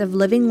aspects of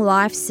living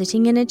life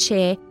sitting in a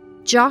chair,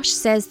 Josh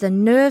says the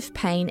nerve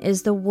pain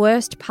is the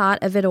worst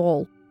part of it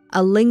all,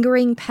 a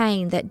lingering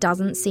pain that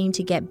doesn't seem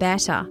to get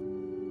better.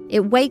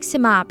 It wakes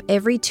him up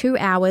every 2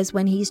 hours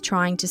when he's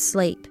trying to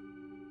sleep.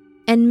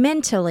 And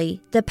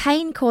mentally, the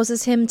pain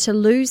causes him to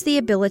lose the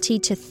ability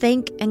to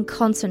think and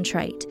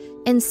concentrate,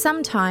 and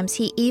sometimes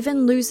he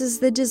even loses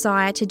the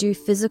desire to do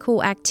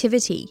physical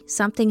activity,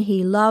 something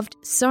he loved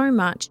so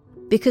much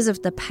because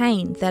of the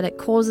pain that it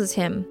causes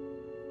him.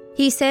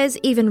 He says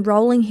even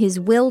rolling his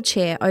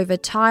wheelchair over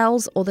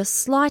tiles or the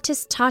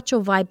slightest touch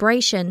or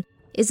vibration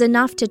is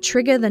enough to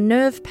trigger the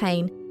nerve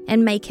pain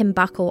and make him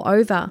buckle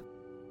over.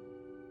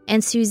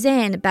 And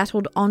Suzanne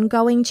battled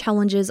ongoing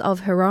challenges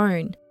of her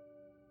own.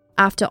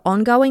 After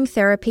ongoing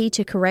therapy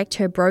to correct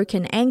her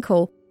broken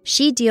ankle,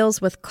 she deals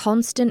with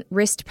constant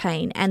wrist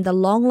pain and the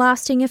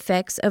long-lasting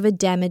effects of a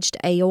damaged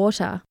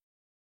aorta.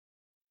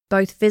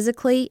 Both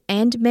physically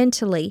and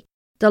mentally,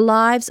 the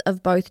lives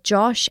of both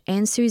Josh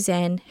and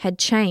Suzanne had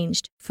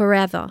changed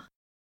forever.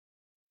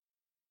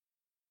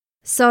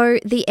 So,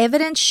 the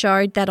evidence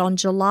showed that on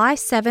July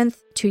 7,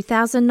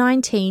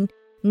 2019,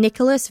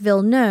 Nicholas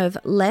Villeneuve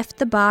left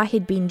the bar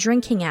he'd been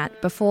drinking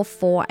at before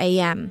 4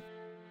 a.m.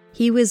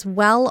 He was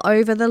well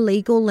over the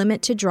legal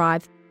limit to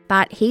drive,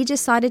 but he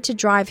decided to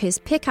drive his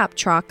pickup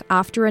truck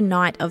after a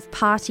night of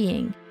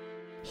partying.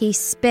 He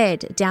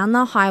sped down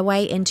the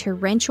highway in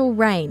torrential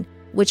rain,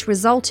 which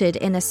resulted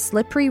in a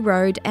slippery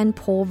road and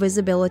poor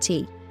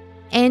visibility.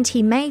 And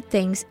he made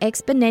things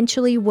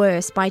exponentially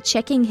worse by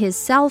checking his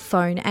cell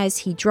phone as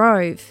he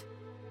drove.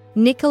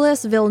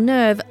 Nicholas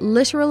Villeneuve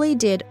literally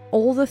did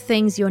all the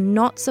things you're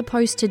not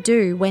supposed to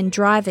do when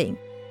driving.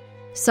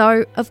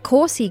 So, of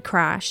course he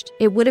crashed.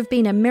 It would have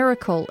been a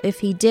miracle if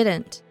he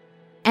didn't.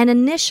 And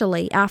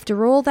initially,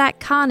 after all that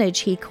carnage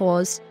he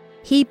caused,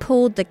 he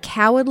pulled the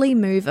cowardly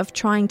move of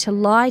trying to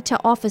lie to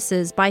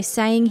officers by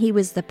saying he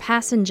was the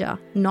passenger,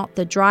 not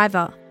the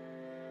driver.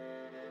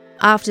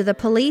 After the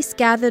police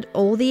gathered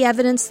all the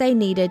evidence they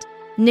needed,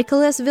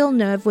 Nicholas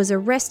Villeneuve was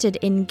arrested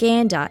in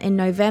Gander in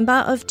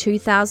November of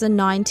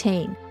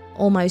 2019,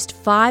 almost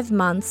 5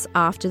 months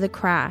after the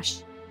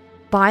crash.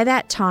 By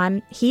that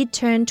time, he'd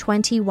turned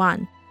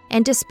 21,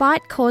 and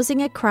despite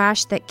causing a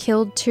crash that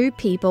killed 2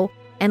 people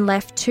and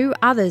left 2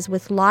 others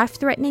with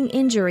life-threatening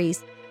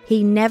injuries,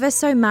 he never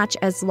so much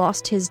as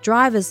lost his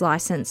driver's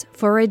license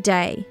for a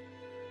day.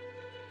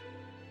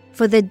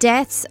 For the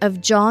deaths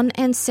of John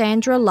and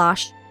Sandra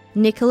Lush,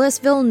 Nicholas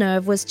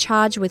Villeneuve was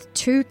charged with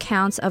 2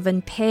 counts of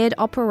impaired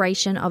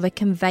operation of a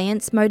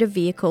conveyance motor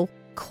vehicle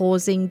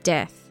causing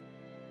death.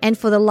 And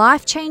for the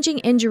life-changing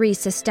injuries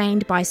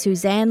sustained by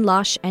Suzanne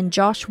Lush and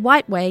Josh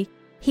Whiteway,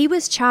 he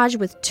was charged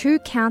with 2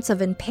 counts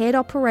of impaired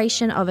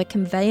operation of a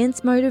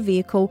conveyance motor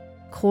vehicle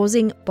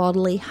causing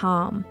bodily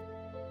harm.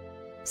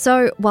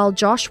 So, while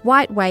Josh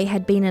Whiteway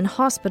had been in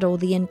hospital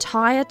the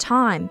entire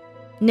time,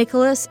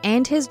 Nicholas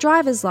and his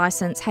driver's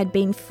license had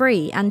been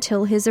free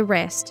until his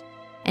arrest.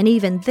 And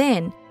even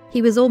then,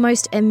 he was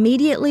almost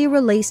immediately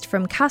released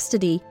from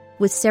custody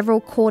with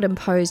several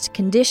court-imposed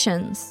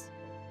conditions.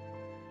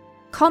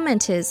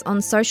 Commenters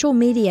on social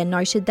media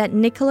noted that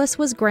Nicholas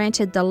was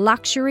granted the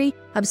luxury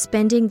of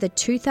spending the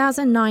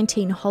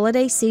 2019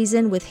 holiday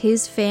season with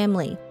his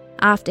family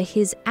after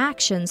his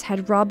actions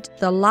had robbed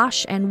the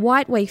Lush and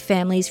Whiteway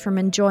families from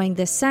enjoying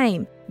the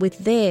same with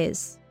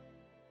theirs.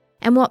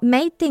 And what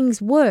made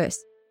things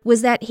worse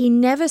was that he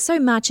never so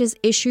much as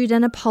issued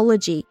an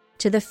apology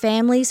to the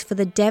families for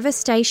the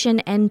devastation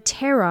and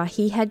terror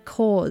he had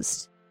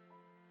caused.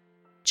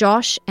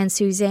 Josh and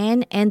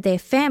Suzanne and their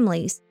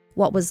families,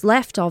 what was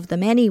left of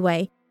them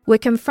anyway, were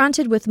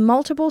confronted with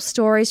multiple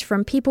stories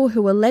from people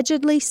who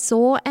allegedly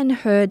saw and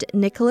heard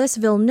Nicholas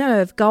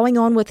Villeneuve going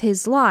on with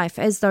his life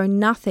as though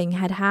nothing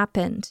had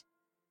happened.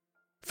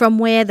 From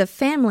where the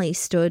family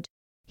stood,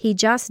 he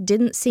just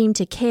didn't seem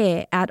to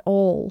care at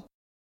all.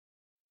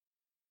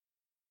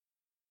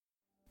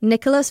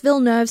 Nicholas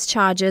Villeneuve's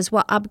charges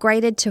were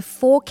upgraded to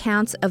 4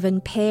 counts of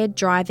impaired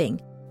driving,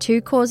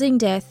 2 causing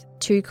death,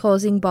 2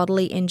 causing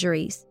bodily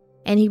injuries,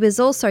 and he was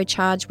also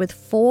charged with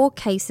 4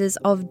 cases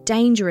of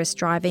dangerous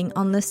driving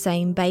on the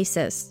same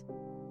basis.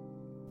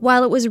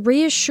 While it was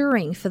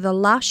reassuring for the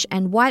Lush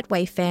and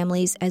Whiteway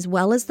families as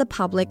well as the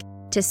public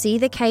to see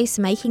the case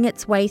making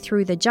its way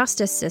through the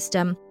justice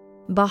system,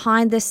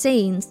 behind the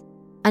scenes,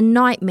 a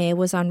nightmare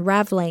was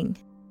unraveling.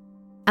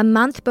 A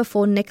month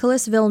before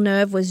Nicholas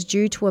Villeneuve was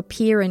due to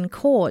appear in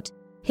court,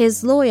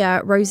 his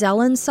lawyer,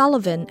 Rosellen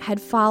Sullivan,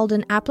 had filed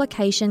an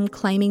application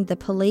claiming the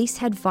police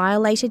had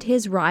violated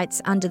his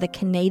rights under the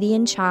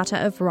Canadian Charter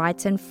of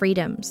Rights and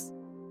Freedoms.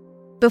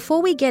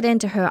 Before we get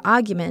into her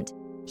argument,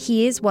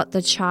 here's what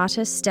the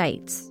Charter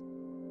states.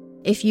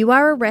 If you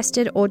are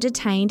arrested or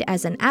detained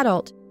as an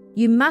adult,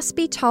 you must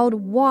be told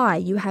why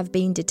you have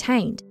been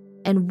detained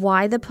and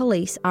why the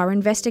police are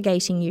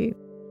investigating you.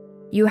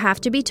 You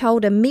have to be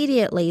told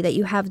immediately that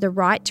you have the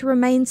right to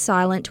remain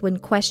silent when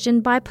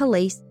questioned by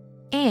police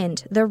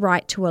and the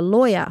right to a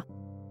lawyer.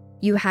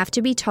 You have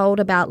to be told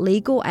about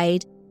legal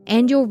aid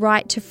and your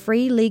right to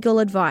free legal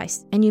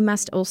advice, and you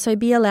must also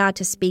be allowed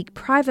to speak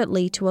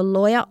privately to a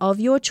lawyer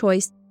of your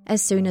choice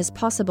as soon as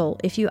possible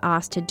if you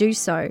asked to do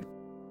so.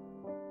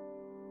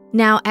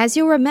 Now, as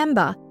you'll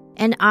remember,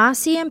 an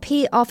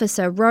RCMP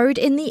officer rode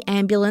in the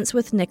ambulance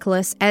with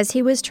Nicholas as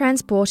he was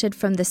transported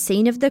from the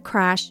scene of the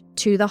crash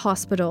to the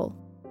hospital.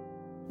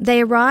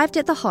 They arrived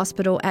at the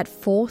hospital at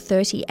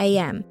 4:30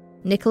 a.m.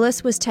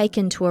 Nicholas was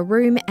taken to a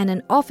room and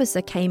an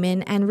officer came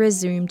in and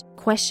resumed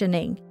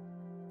questioning.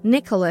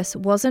 Nicholas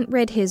wasn't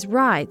read his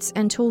rights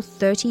until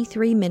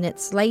 33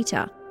 minutes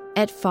later,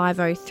 at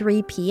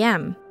 5:03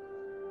 p.m.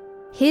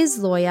 His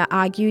lawyer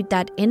argued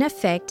that, in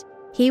effect,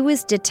 he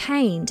was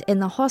detained in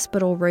the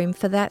hospital room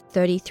for that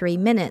 33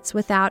 minutes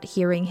without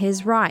hearing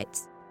his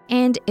rights.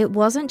 And it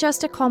wasn't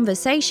just a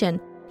conversation,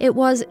 it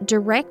was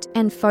direct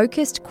and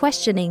focused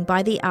questioning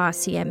by the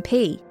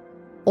RCMP,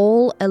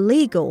 all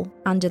illegal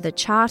under the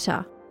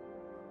Charter.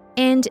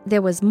 And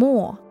there was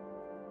more.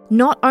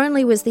 Not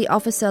only was the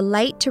officer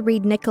late to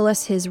read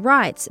Nicholas his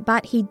rights,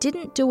 but he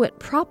didn't do it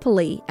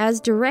properly as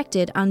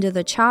directed under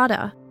the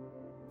Charter.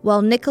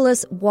 While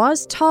Nicholas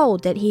was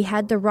told that he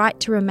had the right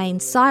to remain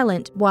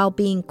silent while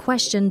being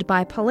questioned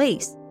by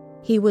police,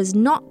 he was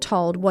not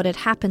told what had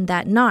happened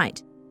that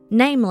night,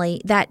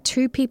 namely that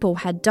 2 people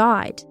had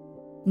died.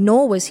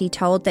 Nor was he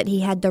told that he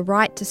had the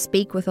right to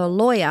speak with a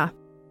lawyer.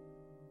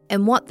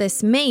 And what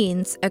this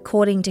means,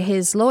 according to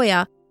his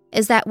lawyer,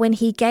 is that when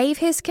he gave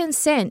his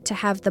consent to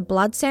have the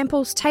blood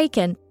samples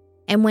taken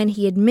and when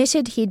he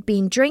admitted he'd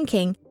been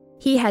drinking,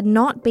 he had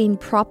not been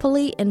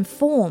properly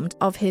informed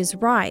of his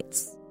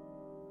rights.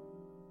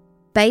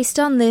 Based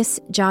on this,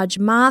 Judge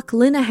Mark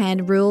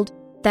Linehan ruled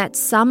that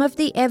some of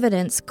the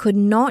evidence could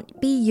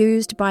not be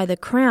used by the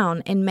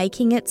Crown in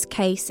making its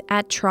case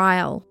at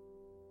trial.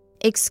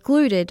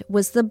 Excluded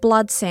was the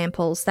blood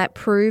samples that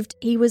proved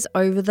he was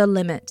over the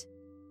limit.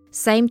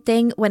 Same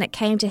thing when it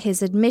came to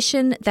his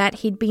admission that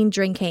he'd been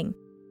drinking.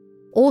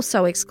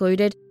 Also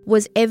excluded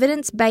was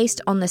evidence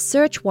based on the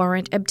search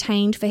warrant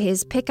obtained for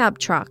his pickup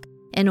truck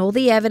and all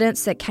the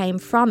evidence that came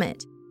from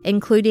it,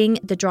 including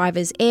the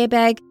driver's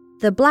airbag,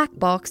 the black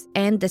box,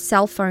 and the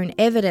cell phone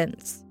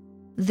evidence.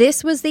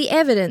 This was the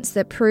evidence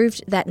that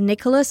proved that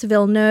Nicholas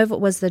Villeneuve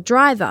was the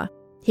driver,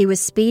 he was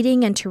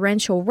speeding in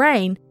torrential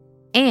rain,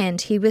 and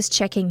he was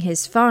checking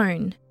his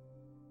phone.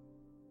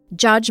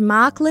 Judge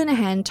Mark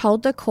Linehan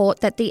told the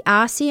court that the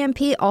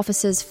RCMP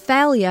officer's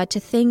failure to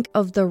think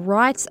of the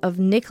rights of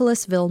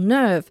Nicholas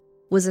Villeneuve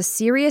was a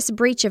serious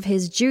breach of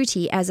his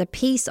duty as a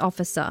peace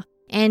officer,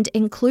 and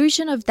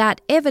inclusion of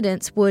that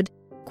evidence would,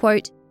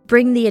 quote,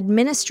 bring the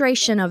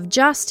administration of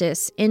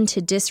justice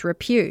into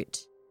disrepute.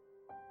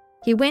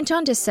 He went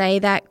on to say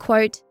that,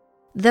 quote,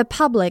 the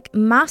public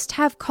must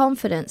have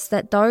confidence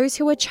that those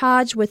who are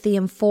charged with the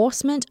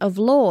enforcement of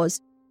laws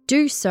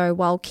do so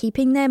while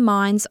keeping their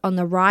minds on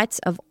the rights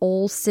of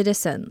all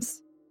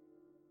citizens.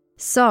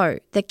 So,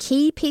 the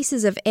key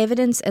pieces of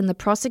evidence in the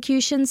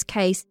prosecution's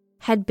case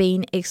had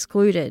been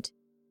excluded.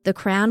 The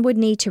Crown would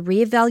need to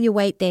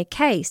reevaluate their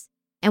case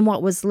and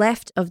what was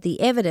left of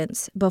the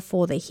evidence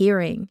before the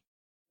hearing.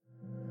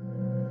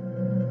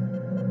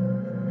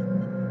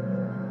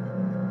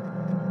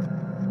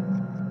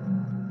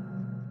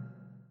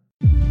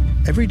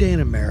 Every day in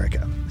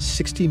America,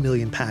 60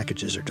 million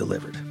packages are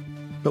delivered,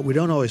 but we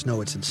don't always know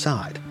what's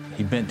inside.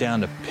 He bent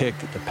down to pick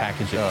the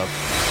package up.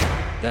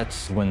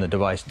 That's when the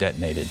device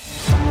detonated.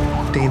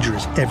 Danger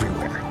is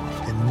everywhere,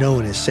 and no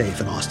one is safe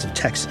in Austin,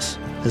 Texas,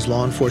 as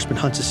law enforcement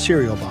hunts a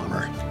serial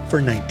bomber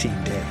for 19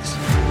 days.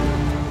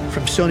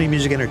 From Sony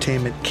Music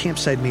Entertainment,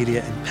 Campside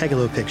Media, and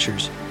Pegalo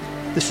Pictures,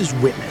 this is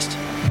Witnessed.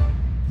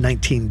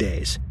 19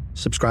 Days.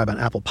 Subscribe on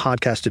Apple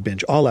Podcasts to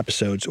binge all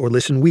episodes or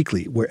listen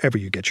weekly wherever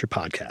you get your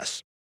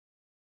podcasts.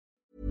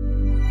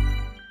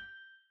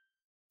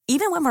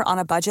 Even when we're on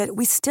a budget,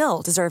 we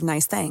still deserve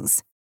nice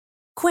things.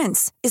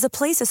 Quince is a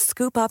place to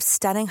scoop up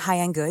stunning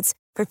high-end goods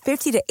for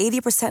 50 to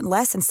 80%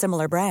 less than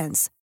similar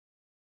brands.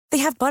 They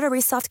have buttery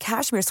soft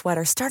cashmere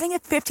sweaters starting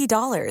at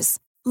 $50,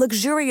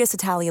 luxurious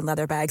Italian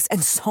leather bags,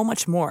 and so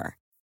much more.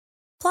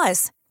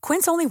 Plus,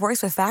 Quince only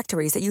works with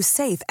factories that use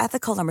safe,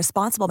 ethical, and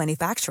responsible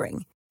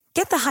manufacturing.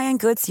 Get the high-end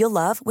goods you'll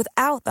love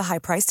without the high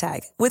price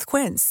tag with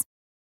Quince.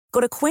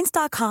 Go to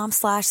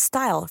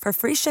quince.com/style for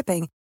free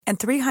shipping and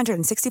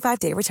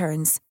 365-day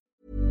returns.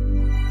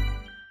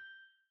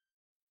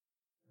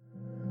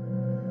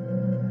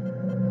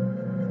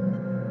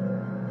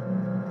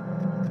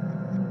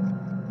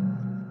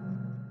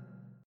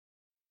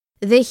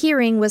 The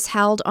hearing was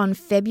held on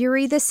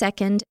February the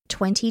 2nd,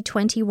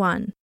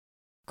 2021.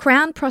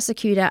 Crown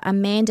Prosecutor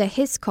Amanda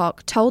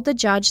Hiscock told the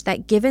judge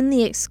that given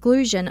the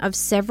exclusion of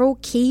several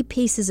key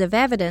pieces of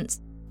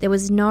evidence, there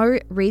was no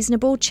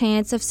reasonable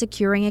chance of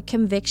securing a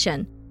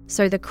conviction,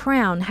 so the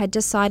Crown had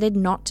decided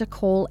not to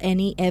call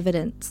any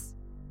evidence.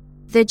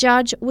 The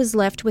judge was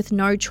left with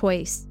no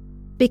choice.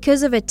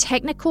 Because of a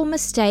technical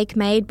mistake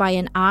made by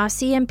an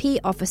RCMP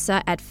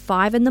officer at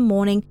 5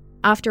 a.m.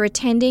 after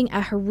attending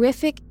a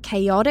horrific,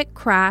 chaotic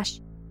crash,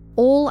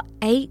 all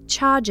 8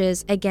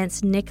 charges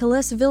against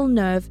Nicholas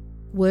Villeneuve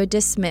were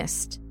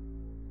dismissed.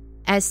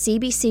 As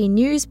CBC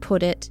News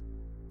put it,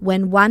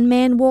 when one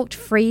man walked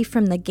free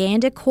from the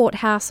Gander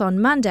courthouse on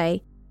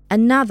Monday,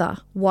 Another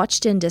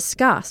watched in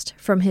disgust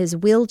from his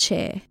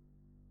wheelchair.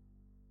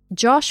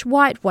 Josh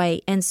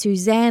Whiteway and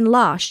Suzanne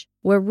Lush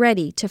were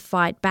ready to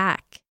fight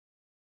back.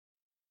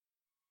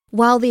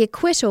 While the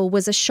acquittal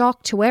was a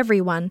shock to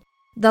everyone,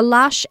 the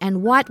Lush and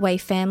Whiteway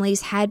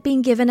families had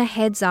been given a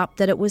heads up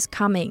that it was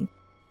coming.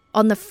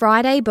 On the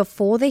Friday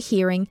before the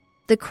hearing,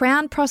 the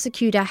Crown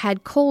prosecutor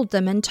had called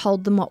them and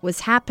told them what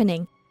was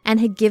happening, and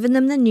had given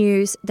them the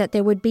news that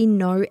there would be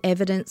no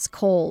evidence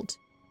called.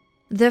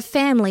 The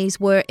families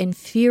were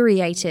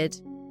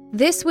infuriated.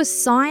 This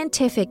was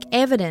scientific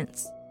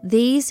evidence.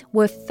 These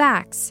were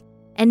facts,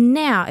 and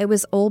now it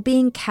was all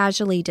being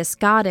casually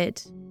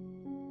discarded.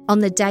 On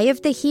the day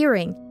of the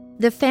hearing,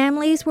 the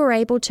families were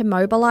able to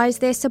mobilise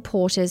their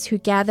supporters who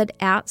gathered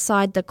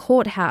outside the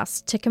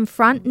courthouse to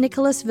confront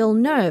Nicolas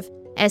Villeneuve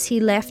as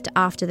he left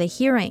after the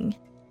hearing.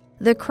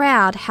 The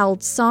crowd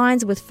held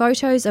signs with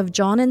photos of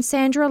John and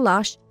Sandra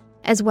Lush,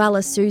 as well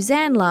as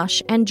Suzanne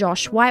Lush and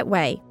Josh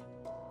Whiteway.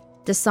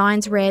 The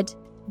signs read,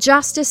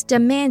 "Justice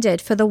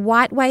demanded for the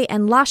Whiteway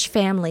and Lush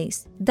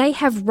families. They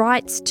have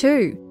rights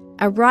too,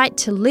 a right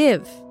to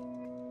live."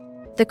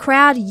 The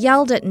crowd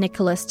yelled at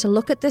Nicolas to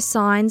look at the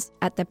signs,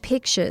 at the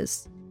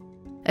pictures.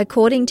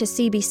 According to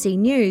CBC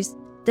News,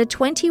 the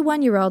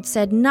 21-year-old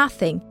said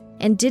nothing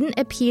and didn't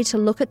appear to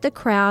look at the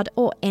crowd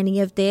or any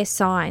of their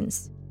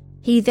signs.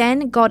 He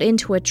then got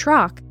into a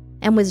truck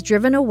and was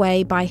driven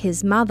away by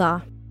his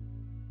mother.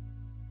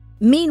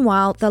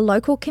 Meanwhile, the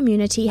local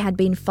community had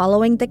been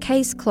following the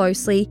case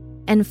closely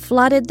and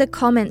flooded the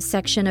comments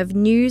section of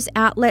news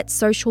outlets'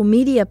 social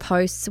media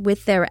posts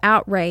with their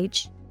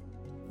outrage.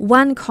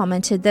 One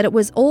commented that it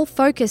was all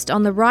focused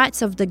on the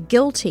rights of the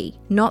guilty,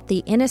 not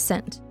the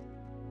innocent.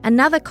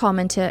 Another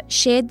commenter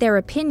shared their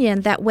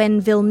opinion that when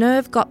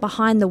Villeneuve got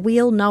behind the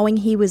wheel knowing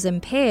he was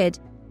impaired,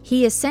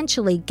 he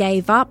essentially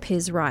gave up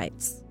his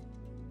rights.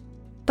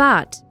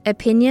 But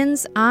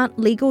opinions aren't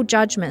legal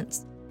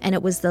judgments, and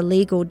it was the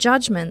legal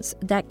judgments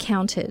that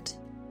counted.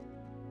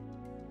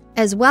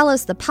 As well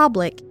as the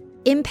public,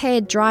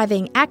 impaired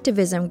driving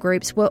activism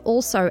groups were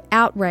also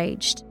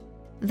outraged.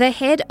 The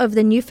head of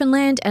the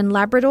Newfoundland and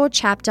Labrador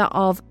chapter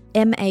of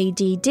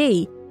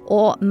MADD,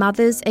 or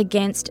Mothers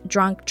Against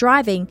Drunk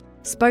Driving,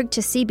 spoke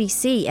to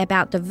CBC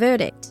about the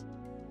verdict.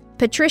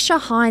 Patricia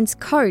Hines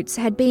Coates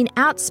had been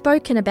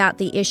outspoken about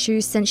the issue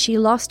since she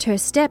lost her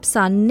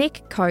stepson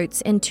Nick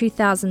Coates in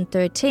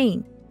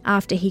 2013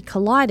 after he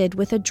collided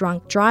with a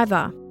drunk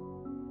driver.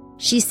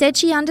 She said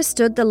she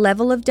understood the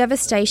level of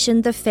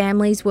devastation the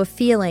families were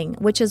feeling,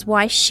 which is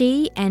why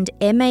she and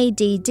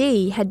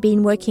MADD had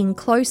been working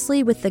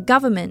closely with the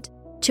government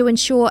to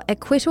ensure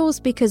acquittals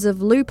because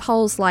of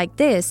loopholes like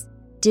this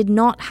did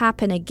not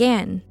happen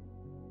again.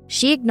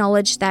 She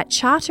acknowledged that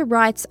charter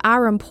rights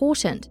are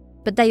important,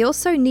 but they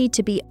also need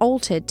to be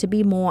altered to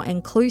be more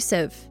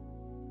inclusive.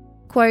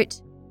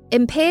 Quote,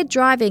 "Impaired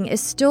driving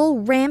is still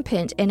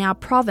rampant in our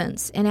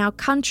province, in our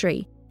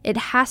country. It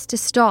has to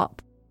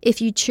stop. If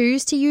you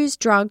choose to use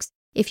drugs,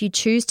 if you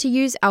choose to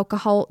use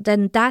alcohol,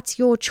 then that's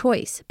your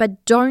choice,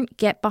 but don't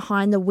get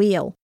behind the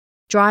wheel.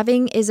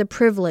 Driving is a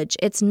privilege,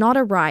 it's not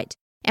a right,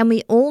 and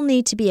we all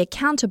need to be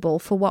accountable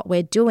for what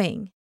we're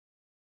doing."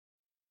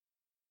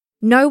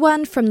 No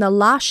one from the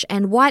Lush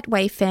and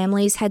Whiteway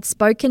families had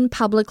spoken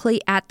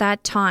publicly at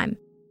that time,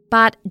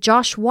 but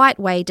Josh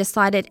Whiteway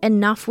decided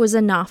enough was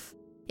enough.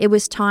 It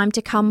was time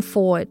to come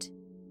forward.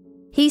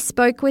 He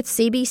spoke with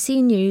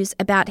CBC News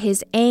about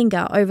his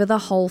anger over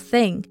the whole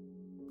thing.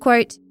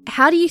 Quote,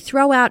 "How do you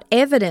throw out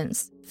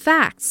evidence,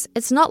 facts?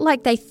 It's not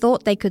like they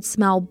thought they could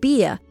smell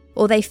beer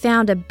or they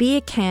found a beer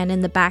can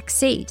in the back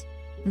seat.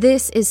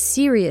 This is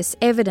serious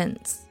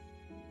evidence."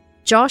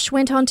 Josh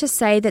went on to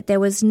say that there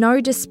was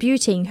no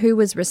disputing who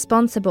was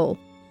responsible.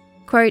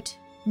 Quote,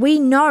 "We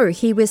know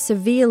he was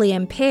severely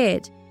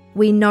impaired.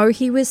 We know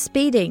he was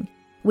speeding.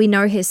 We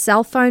know his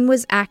cell phone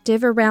was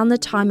active around the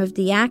time of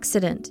the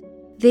accident.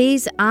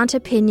 These aren't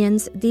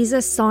opinions, these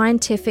are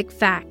scientific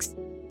facts.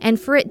 And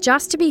for it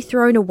just to be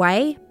thrown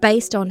away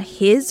based on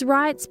his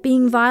rights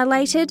being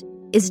violated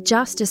is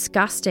just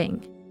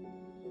disgusting."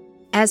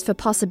 As for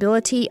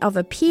possibility of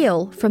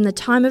appeal, from the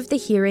time of the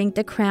hearing,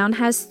 the Crown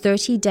has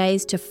 30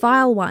 days to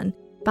file one,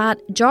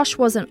 but Josh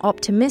wasn't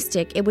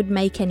optimistic it would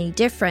make any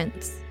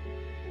difference.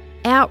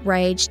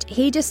 Outraged,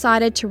 he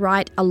decided to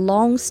write a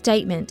long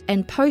statement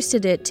and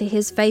posted it to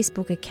his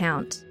Facebook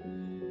account.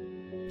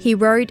 He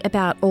wrote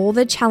about all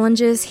the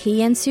challenges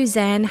he and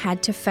Suzanne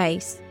had to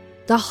face,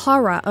 the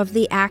horror of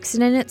the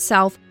accident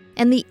itself,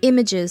 and the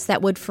images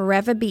that would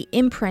forever be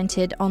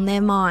imprinted on their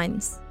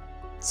minds.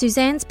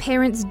 Suzanne's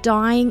parents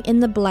dying in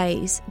the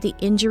blaze, the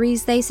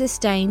injuries they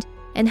sustained,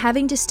 and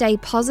having to stay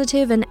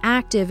positive and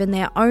active in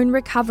their own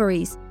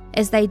recoveries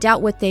as they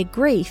dealt with their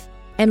grief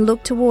and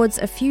looked towards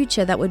a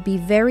future that would be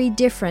very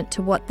different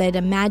to what they'd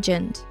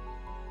imagined.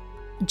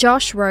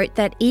 Josh wrote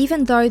that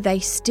even though they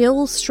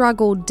still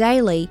struggled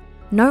daily,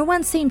 no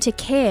one seemed to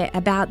care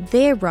about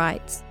their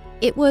rights.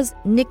 It was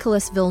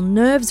Nicolas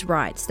Villeneuve's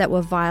rights that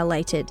were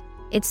violated.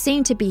 It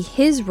seemed to be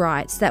his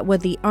rights that were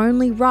the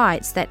only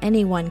rights that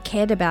anyone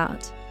cared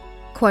about.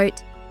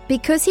 Quote,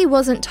 Because he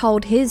wasn't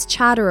told his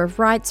Charter of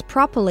Rights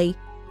properly,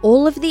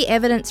 all of the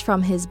evidence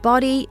from his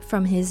body,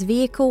 from his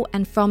vehicle,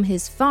 and from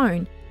his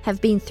phone have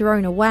been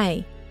thrown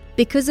away.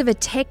 Because of a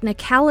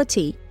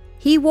technicality,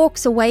 he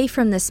walks away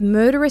from this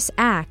murderous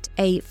act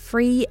a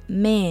free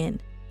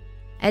man.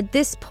 At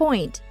this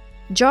point,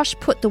 Josh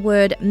put the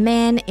word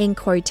man in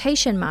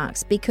quotation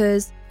marks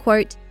because,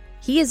 quote,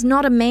 he is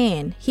not a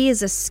man, he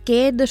is a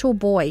scared little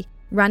boy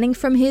running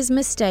from his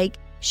mistake,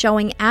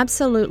 showing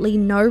absolutely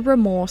no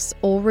remorse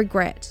or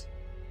regret.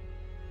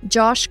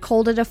 Josh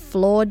called it a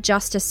flawed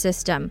justice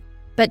system,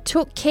 but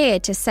took care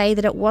to say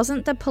that it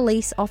wasn't the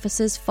police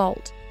officer's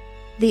fault.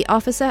 The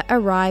officer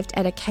arrived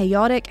at a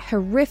chaotic,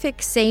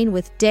 horrific scene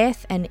with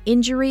death and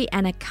injury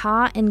and a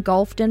car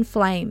engulfed in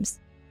flames.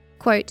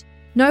 Quote,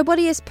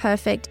 nobody is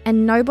perfect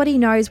and nobody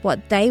knows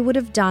what they would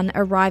have done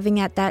arriving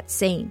at that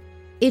scene.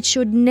 It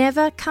should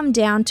never come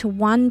down to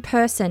one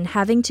person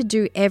having to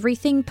do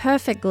everything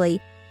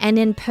perfectly and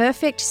in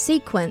perfect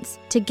sequence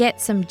to get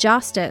some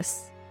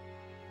justice.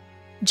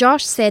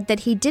 Josh said that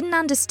he didn't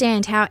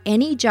understand how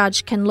any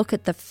judge can look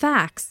at the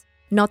facts,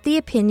 not the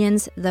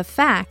opinions, the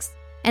facts,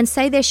 and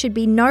say there should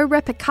be no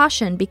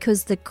repercussion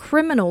because the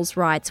criminal's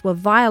rights were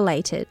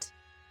violated.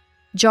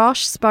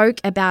 Josh spoke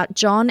about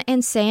John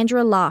and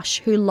Sandra Lush,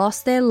 who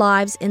lost their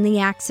lives in the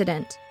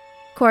accident.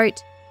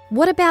 Quote,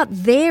 what about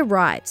their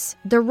rights?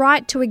 The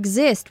right to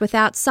exist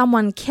without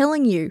someone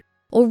killing you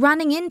or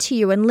running into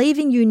you and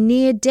leaving you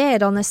near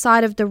dead on the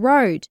side of the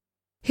road?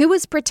 Who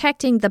is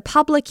protecting the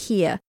public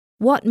here?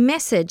 What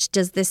message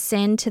does this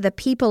send to the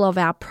people of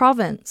our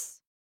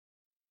province?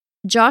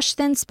 Josh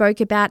then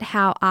spoke about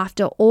how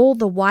after all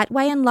the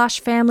Whiteway and Lush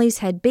families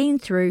had been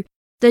through,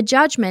 the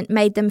judgment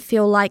made them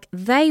feel like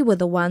they were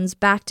the ones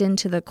backed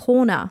into the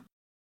corner.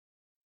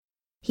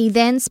 He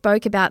then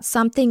spoke about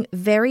something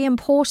very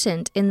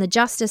important in the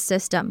justice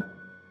system,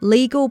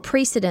 legal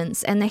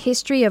precedents and the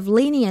history of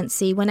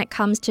leniency when it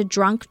comes to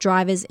drunk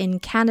drivers in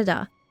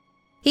Canada.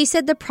 He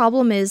said the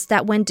problem is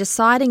that when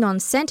deciding on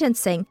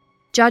sentencing,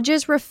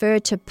 judges refer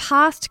to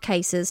past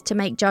cases to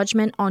make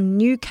judgment on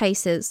new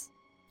cases.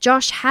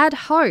 Josh had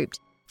hoped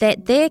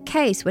that their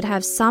case would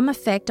have some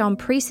effect on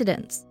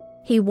precedents.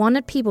 He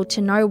wanted people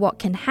to know what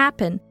can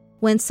happen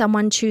when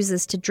someone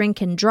chooses to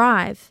drink and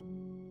drive.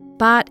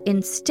 But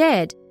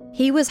instead,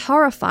 he was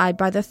horrified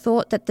by the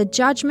thought that the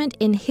judgment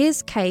in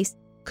his case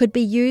could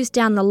be used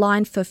down the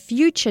line for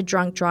future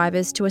drunk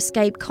drivers to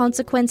escape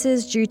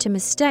consequences due to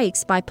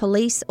mistakes by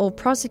police or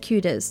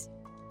prosecutors.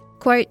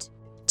 Quote,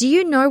 do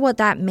you know what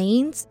that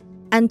means?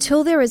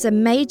 Until there is a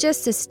major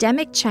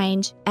systemic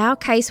change, our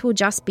case will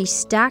just be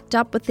stacked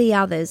up with the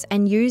others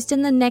and used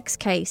in the next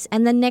case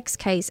and the next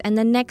case and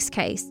the next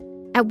case.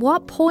 At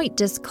what point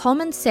does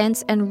common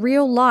sense and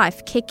real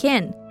life kick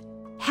in?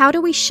 How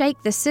do we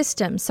shake the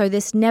system so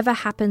this never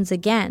happens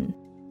again?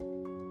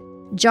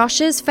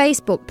 Josh's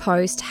Facebook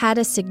post had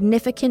a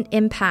significant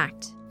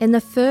impact. In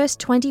the first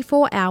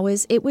 24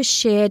 hours, it was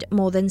shared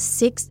more than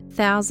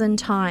 6,000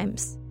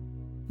 times.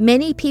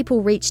 Many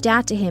people reached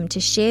out to him to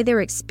share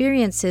their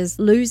experiences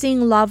losing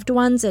loved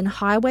ones in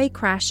highway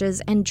crashes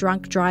and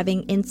drunk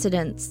driving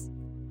incidents.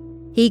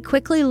 He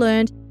quickly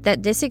learned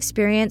that this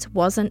experience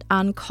wasn't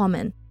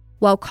uncommon.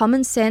 While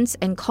common sense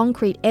and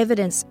concrete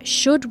evidence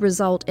should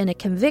result in a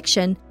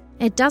conviction,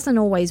 it doesn't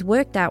always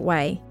work that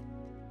way.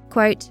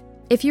 Quote,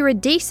 if you're a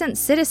decent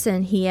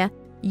citizen here,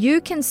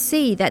 you can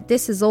see that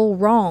this is all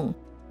wrong.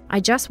 I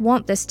just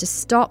want this to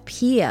stop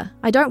here.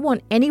 I don't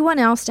want anyone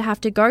else to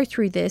have to go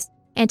through this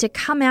and to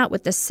come out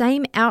with the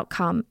same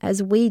outcome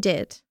as we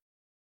did.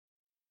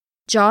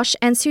 Josh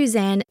and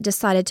Suzanne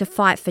decided to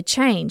fight for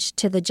change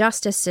to the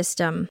justice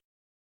system.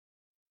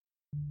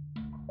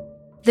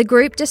 The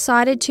group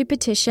decided to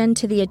petition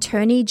to the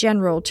Attorney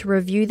General to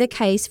review the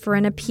case for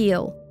an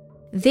appeal.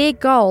 Their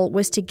goal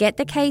was to get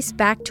the case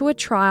back to a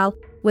trial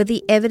where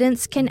the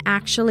evidence can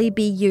actually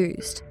be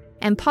used,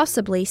 and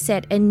possibly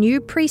set a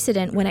new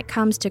precedent when it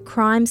comes to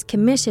crimes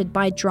committed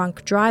by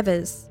drunk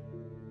drivers.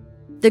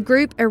 The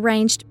group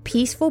arranged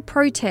peaceful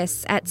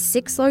protests at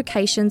 6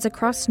 locations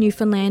across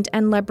Newfoundland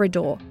and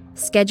Labrador,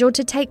 scheduled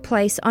to take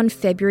place on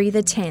February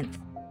the 10th.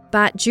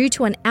 But due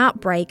to an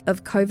outbreak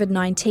of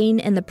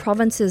COVID-19 in the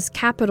province's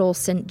capital,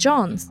 St.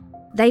 John's,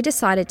 they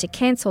decided to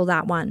cancel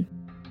that one.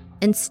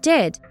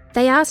 Instead,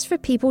 they asked for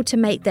people to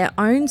make their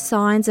own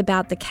signs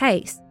about the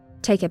case,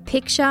 take a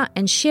picture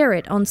and share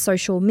it on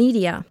social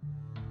media.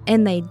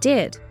 And they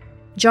did.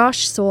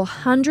 Josh saw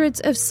hundreds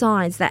of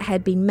signs that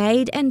had been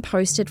made and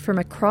posted from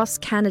across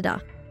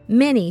Canada,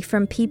 many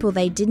from people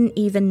they didn't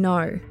even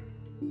know.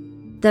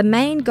 The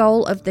main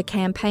goal of the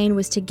campaign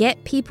was to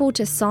get people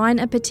to sign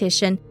a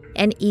petition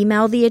and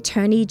email the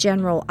Attorney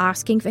General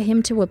asking for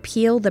him to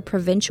appeal the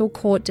provincial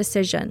court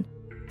decision.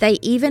 They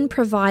even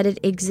provided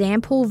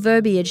example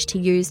verbiage to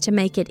use to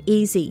make it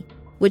easy,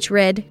 which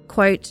read,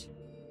 quote,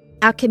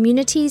 our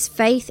community's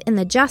faith in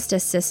the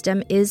justice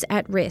system is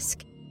at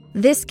risk.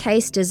 This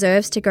case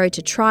deserves to go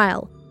to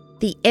trial.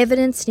 The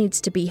evidence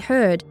needs to be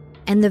heard,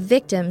 and the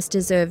victims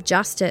deserve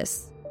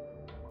justice.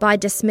 By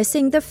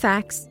dismissing the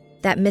facts,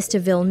 that Mr.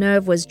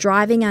 Villeneuve was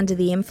driving under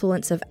the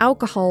influence of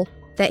alcohol,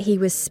 that he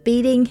was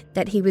speeding,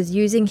 that he was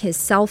using his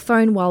cell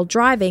phone while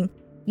driving,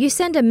 you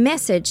send a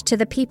message to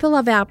the people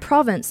of our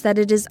province that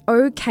it is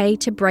okay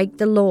to break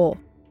the law.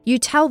 You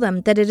tell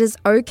them that it is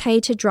okay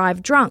to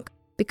drive drunk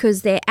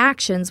because their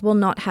actions will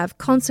not have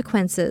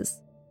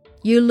consequences.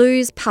 You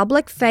lose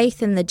public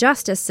faith in the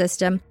justice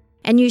system,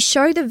 and you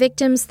show the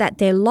victims that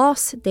their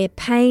loss, their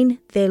pain,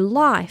 their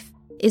life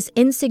is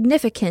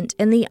insignificant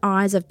in the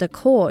eyes of the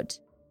court.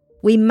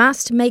 We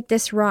must make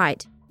this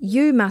right.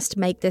 You must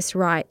make this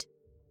right.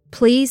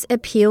 Please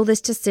appeal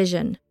this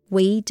decision.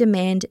 We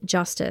demand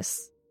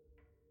justice.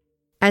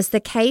 As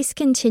the case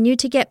continued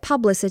to get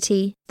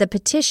publicity, the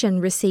petition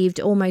received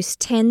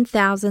almost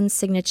 10,000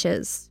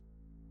 signatures.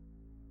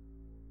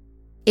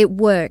 It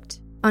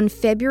worked. On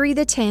February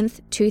the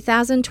 10th,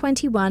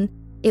 2021,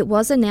 it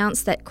was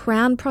announced that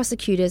Crown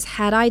prosecutors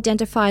had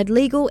identified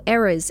legal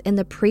errors in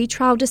the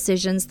pre-trial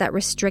decisions that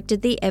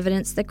restricted the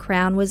evidence the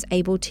Crown was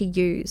able to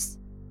use.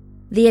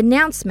 The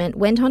announcement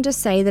went on to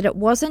say that it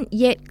wasn't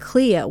yet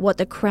clear what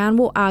the Crown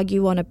will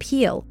argue on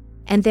appeal,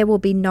 and there will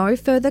be no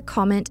further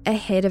comment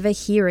ahead of a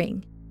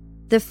hearing.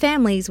 The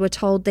families were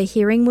told the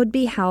hearing would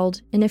be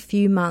held in a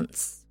few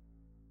months.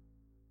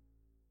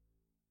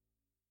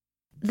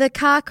 The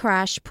car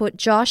crash put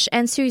Josh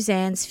and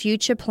Suzanne's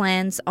future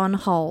plans on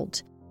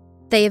hold.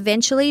 They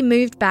eventually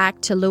moved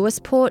back to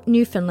Lewisport,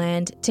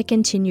 Newfoundland to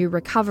continue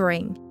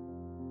recovering.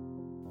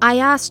 I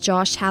asked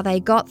Josh how they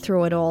got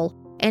through it all,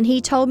 and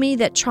he told me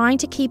that trying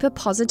to keep a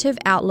positive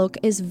outlook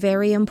is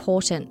very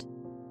important.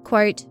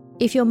 Quote,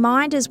 "If your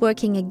mind is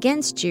working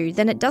against you,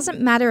 then it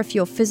doesn't matter if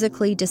you're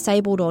physically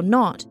disabled or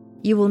not.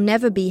 You will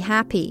never be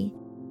happy."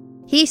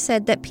 He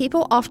said that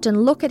people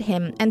often look at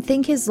him and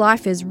think his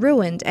life is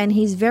ruined and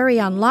he's very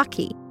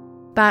unlucky.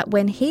 But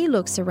when he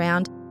looks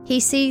around, he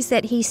sees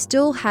that he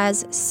still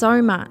has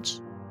so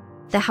much.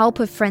 The help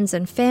of friends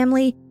and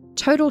family,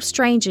 total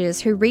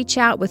strangers who reach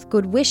out with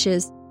good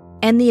wishes,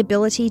 and the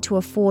ability to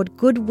afford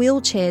good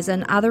wheelchairs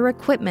and other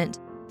equipment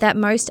that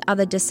most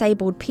other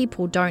disabled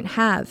people don't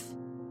have.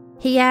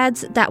 He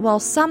adds that while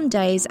some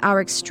days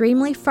are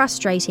extremely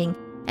frustrating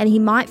and he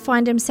might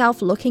find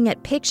himself looking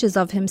at pictures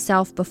of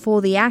himself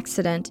before the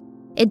accident,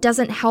 it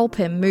doesn't help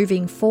him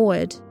moving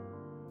forward.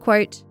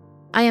 Quote,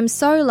 "I am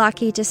so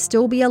lucky to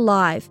still be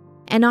alive,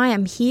 and I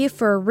am here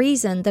for a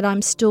reason that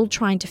I'm still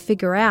trying to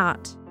figure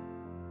out."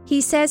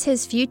 He says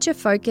his future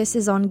focus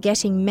is on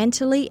getting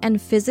mentally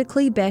and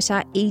physically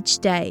better each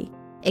day,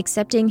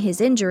 accepting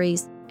his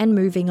injuries and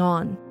moving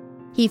on.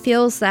 He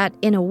feels that,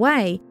 in a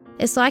way,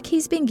 it's like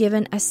he's been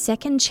given a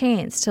second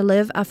chance to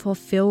live a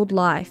fulfilled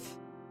life.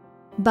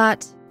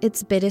 But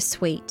it's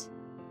bittersweet.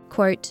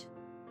 Quote,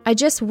 "I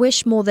just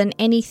wish more than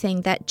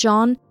anything that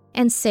John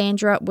and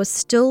Sandra was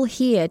still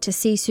here to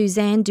see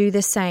Suzanne do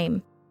the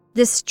same.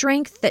 The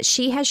strength that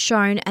she has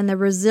shown and the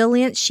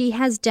resilience she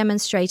has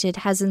demonstrated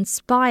has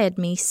inspired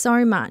me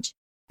so much,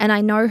 and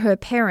I know her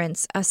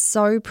parents are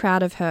so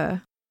proud of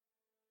her."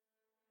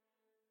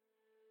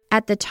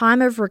 At the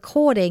time of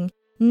recording,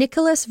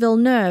 Nicolas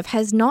Villeneuve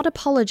has not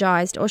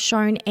apologised or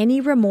shown any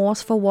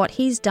remorse for what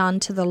he's done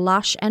to the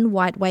Lush and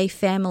Whiteway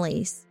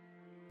families.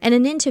 In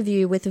an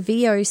interview with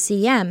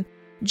VOCM,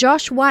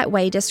 Josh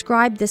Whiteway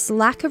described this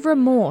lack of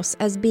remorse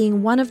as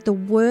being one of the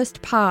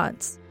worst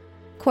parts.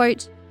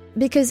 Quote,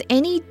 "Because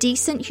any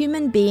decent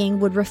human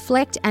being would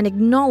reflect and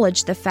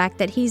acknowledge the fact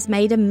that he's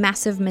made a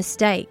massive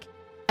mistake.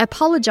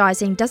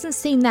 Apologising doesn't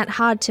seem that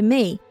hard to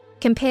me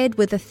compared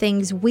with the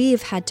things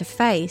we've had to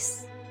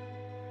face."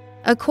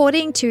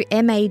 According to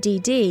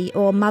MADD,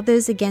 or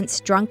Mothers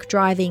Against Drunk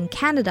Driving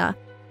Canada,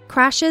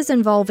 crashes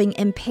involving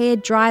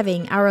impaired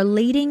driving are a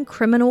leading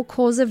criminal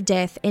cause of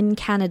death in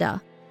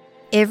Canada.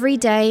 Every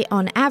day,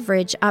 on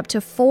average, up to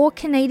 4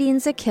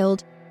 Canadians are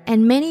killed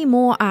and many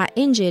more are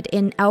injured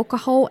in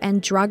alcohol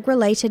and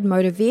drug-related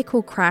motor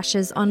vehicle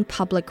crashes on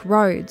public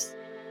roads.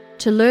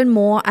 To learn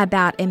more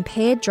about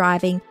impaired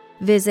driving,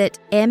 visit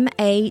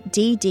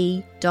madd.ca.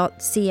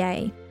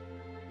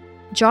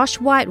 Josh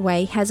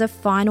Whiteway has a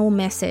final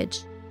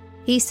message.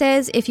 He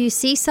says if you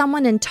see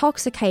someone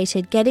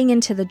intoxicated getting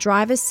into the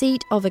driver's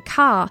seat of a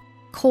car,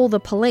 call the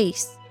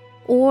police.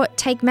 Or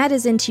take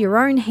matters into your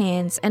own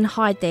hands and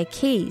hide their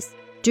keys.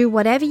 Do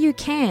whatever you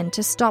can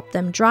to stop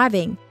them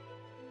driving.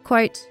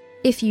 Quote,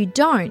 "If you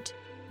don't,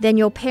 then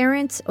your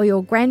parents or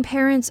your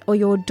grandparents or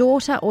your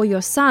daughter or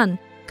your son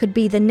could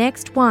be the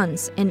next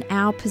ones in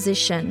our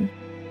position."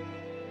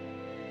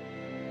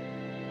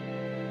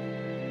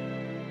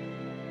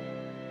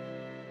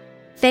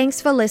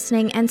 Thanks for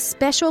listening, and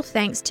special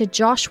thanks to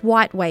Josh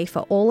Whiteway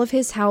for all of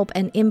his help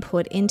and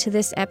input into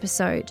this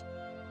episode.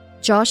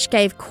 Josh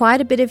gave quite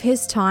a bit of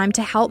his time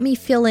to help me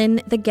fill in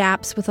the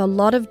gaps with a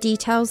lot of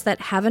details that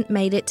haven't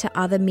made it to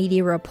other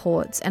media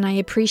reports, and I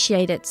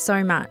appreciate it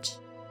so much.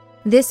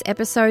 This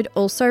episode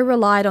also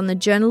relied on the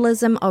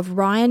journalism of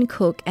Ryan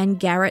Cook and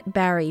Garrett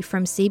Barry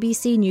from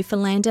CBC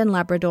Newfoundland and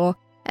Labrador,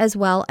 as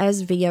well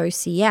as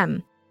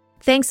VOCM.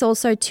 Thanks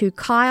also to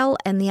Kyle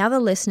and the other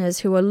listeners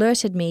who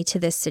alerted me to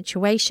this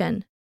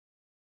situation.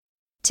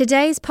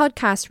 Today's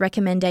podcast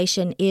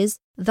recommendation is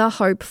The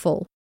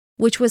Hopeful,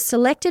 which was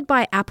selected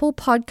by Apple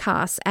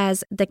Podcasts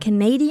as the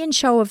Canadian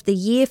Show of the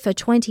Year for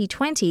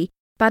 2020,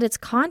 but it's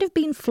kind of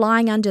been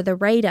flying under the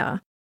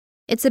radar.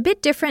 It's a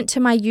bit different to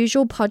my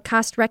usual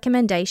podcast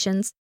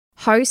recommendations.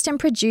 Host and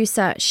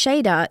producer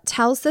Shada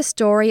tells the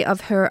story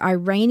of her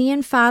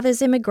Iranian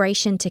father's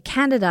immigration to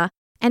Canada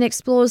and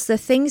explores the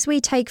things we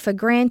take for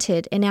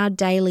granted in our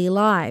daily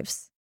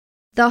lives.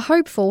 The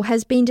Hopeful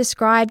has been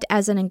described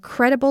as an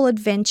incredible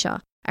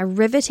adventure, a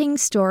riveting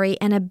story,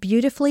 and a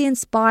beautifully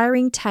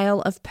inspiring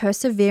tale of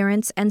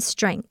perseverance and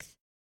strength.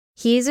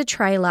 Here's a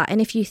trailer,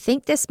 and if you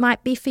think this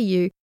might be for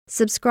you,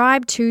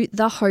 subscribe to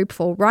The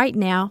Hopeful right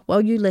now while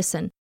you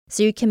listen,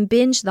 so you can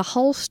binge the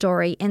whole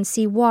story and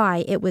see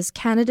why it was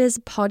Canada's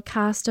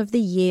Podcast of the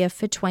Year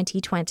for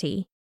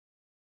 2020.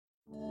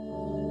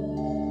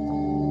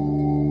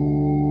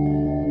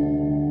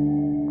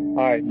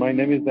 Hi, my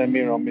name is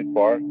Amir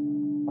Amidbar.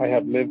 I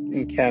have lived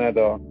in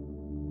Canada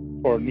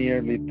for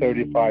nearly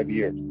 35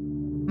 years.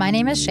 My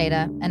name is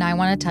Shada, and I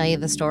want to tell you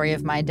the story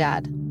of my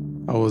dad.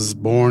 I was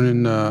born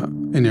in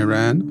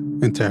Iran,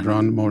 in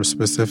Tehran, more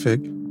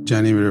specific,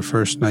 January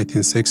 1st,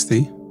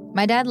 1960.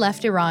 My dad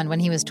left Iran when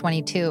he was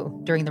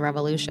 22 during the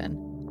revolution.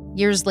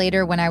 Years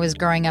later, when I was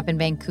growing up in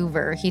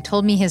Vancouver, he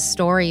told me his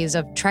stories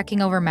of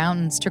trekking over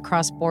mountains to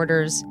cross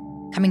borders,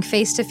 coming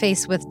face to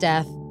face with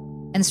death,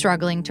 and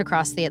struggling to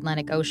cross the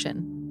Atlantic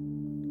Ocean.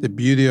 The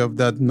beauty of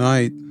that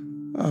night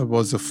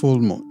was a full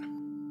moon.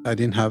 I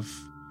didn't have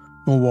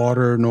no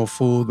water, no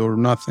food, or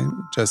nothing.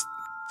 Just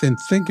didn't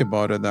think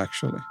about it,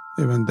 actually,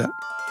 even then.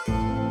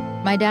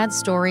 My dad's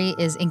story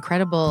is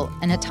incredible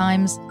and at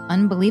times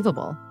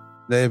unbelievable.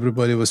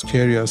 Everybody was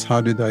curious,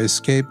 how did I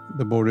escape?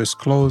 The borders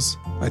closed.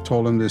 I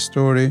told them the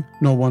story.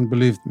 No one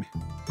believed me.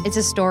 It's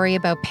a story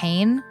about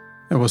pain.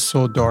 It was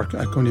so dark,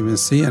 I couldn't even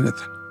see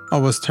anything. I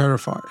was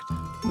terrified.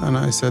 And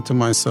I said to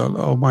myself,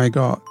 oh my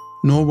God,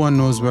 no one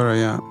knows where I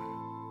am.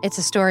 It's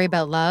a story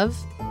about love.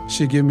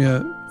 She gave me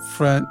a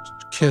French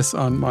kiss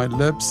on my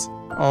lips.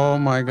 Oh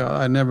my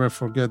God, I never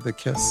forget the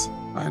kiss.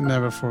 I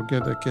never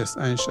forget the kiss.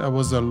 And it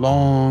was a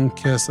long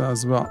kiss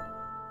as well.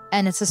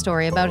 And it's a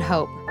story about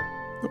hope.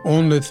 The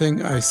only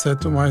thing I said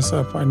to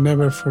myself, I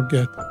never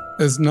forget,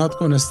 it's not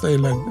going to stay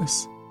like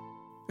this.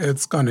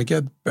 It's going to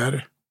get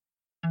better.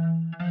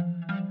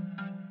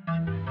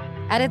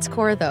 At its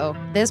core, though,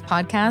 this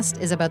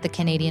podcast is about the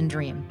Canadian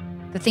dream,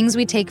 the things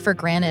we take for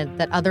granted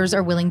that others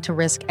are willing to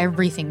risk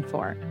everything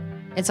for.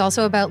 It's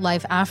also about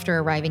life after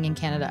arriving in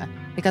Canada,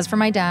 because for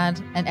my dad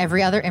and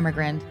every other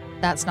immigrant,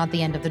 that's not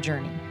the end of the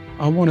journey.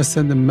 I want to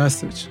send a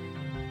message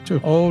to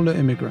all the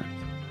immigrants,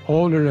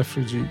 all the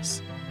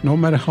refugees. No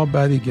matter how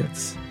bad it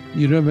gets,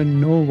 you never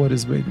know what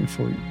is waiting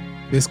for you.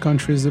 This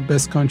country is the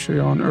best country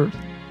on earth.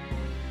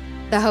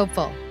 The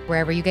Hopeful,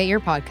 wherever you get your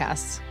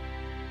podcasts.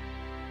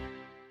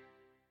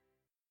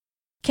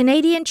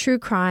 Canadian True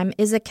Crime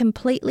is a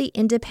completely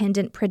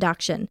independent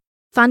production,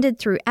 funded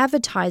through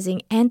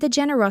advertising and the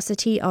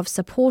generosity of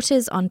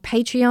supporters on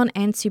Patreon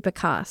and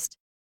Supercast.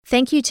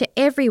 Thank you to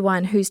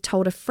everyone who's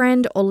told a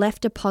friend or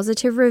left a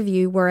positive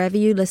review wherever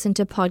you listen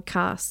to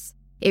podcasts.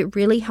 It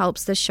really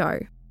helps the show.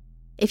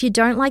 If you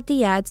don't like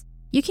the ads,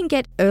 you can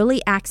get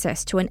early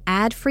access to an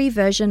ad-free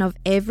version of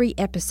every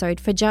episode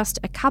for just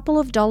a couple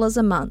of dollars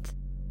a month.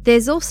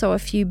 There's also a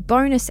few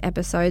bonus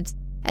episodes,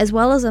 as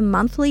well as a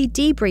monthly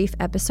debrief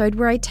episode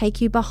where I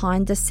take you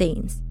behind the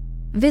scenes.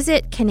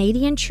 Visit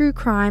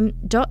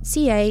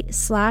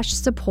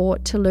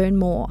canadiantruecrime.ca/support to learn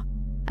more.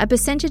 A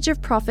percentage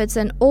of profits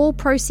and all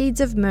proceeds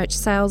of merch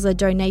sales are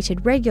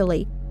donated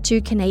regularly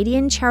to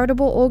Canadian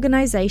charitable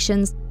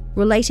organisations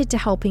related to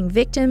helping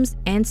victims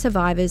and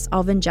survivors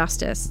of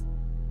injustice.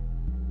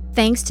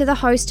 Thanks to the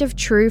host of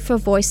True for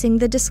voicing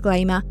the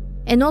disclaimer,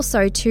 and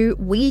also to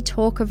We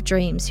Talk of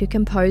Dreams who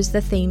composed the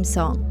theme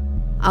song.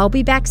 I'll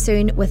be back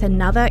soon with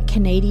another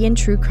Canadian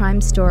true crime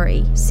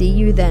story. See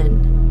you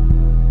then.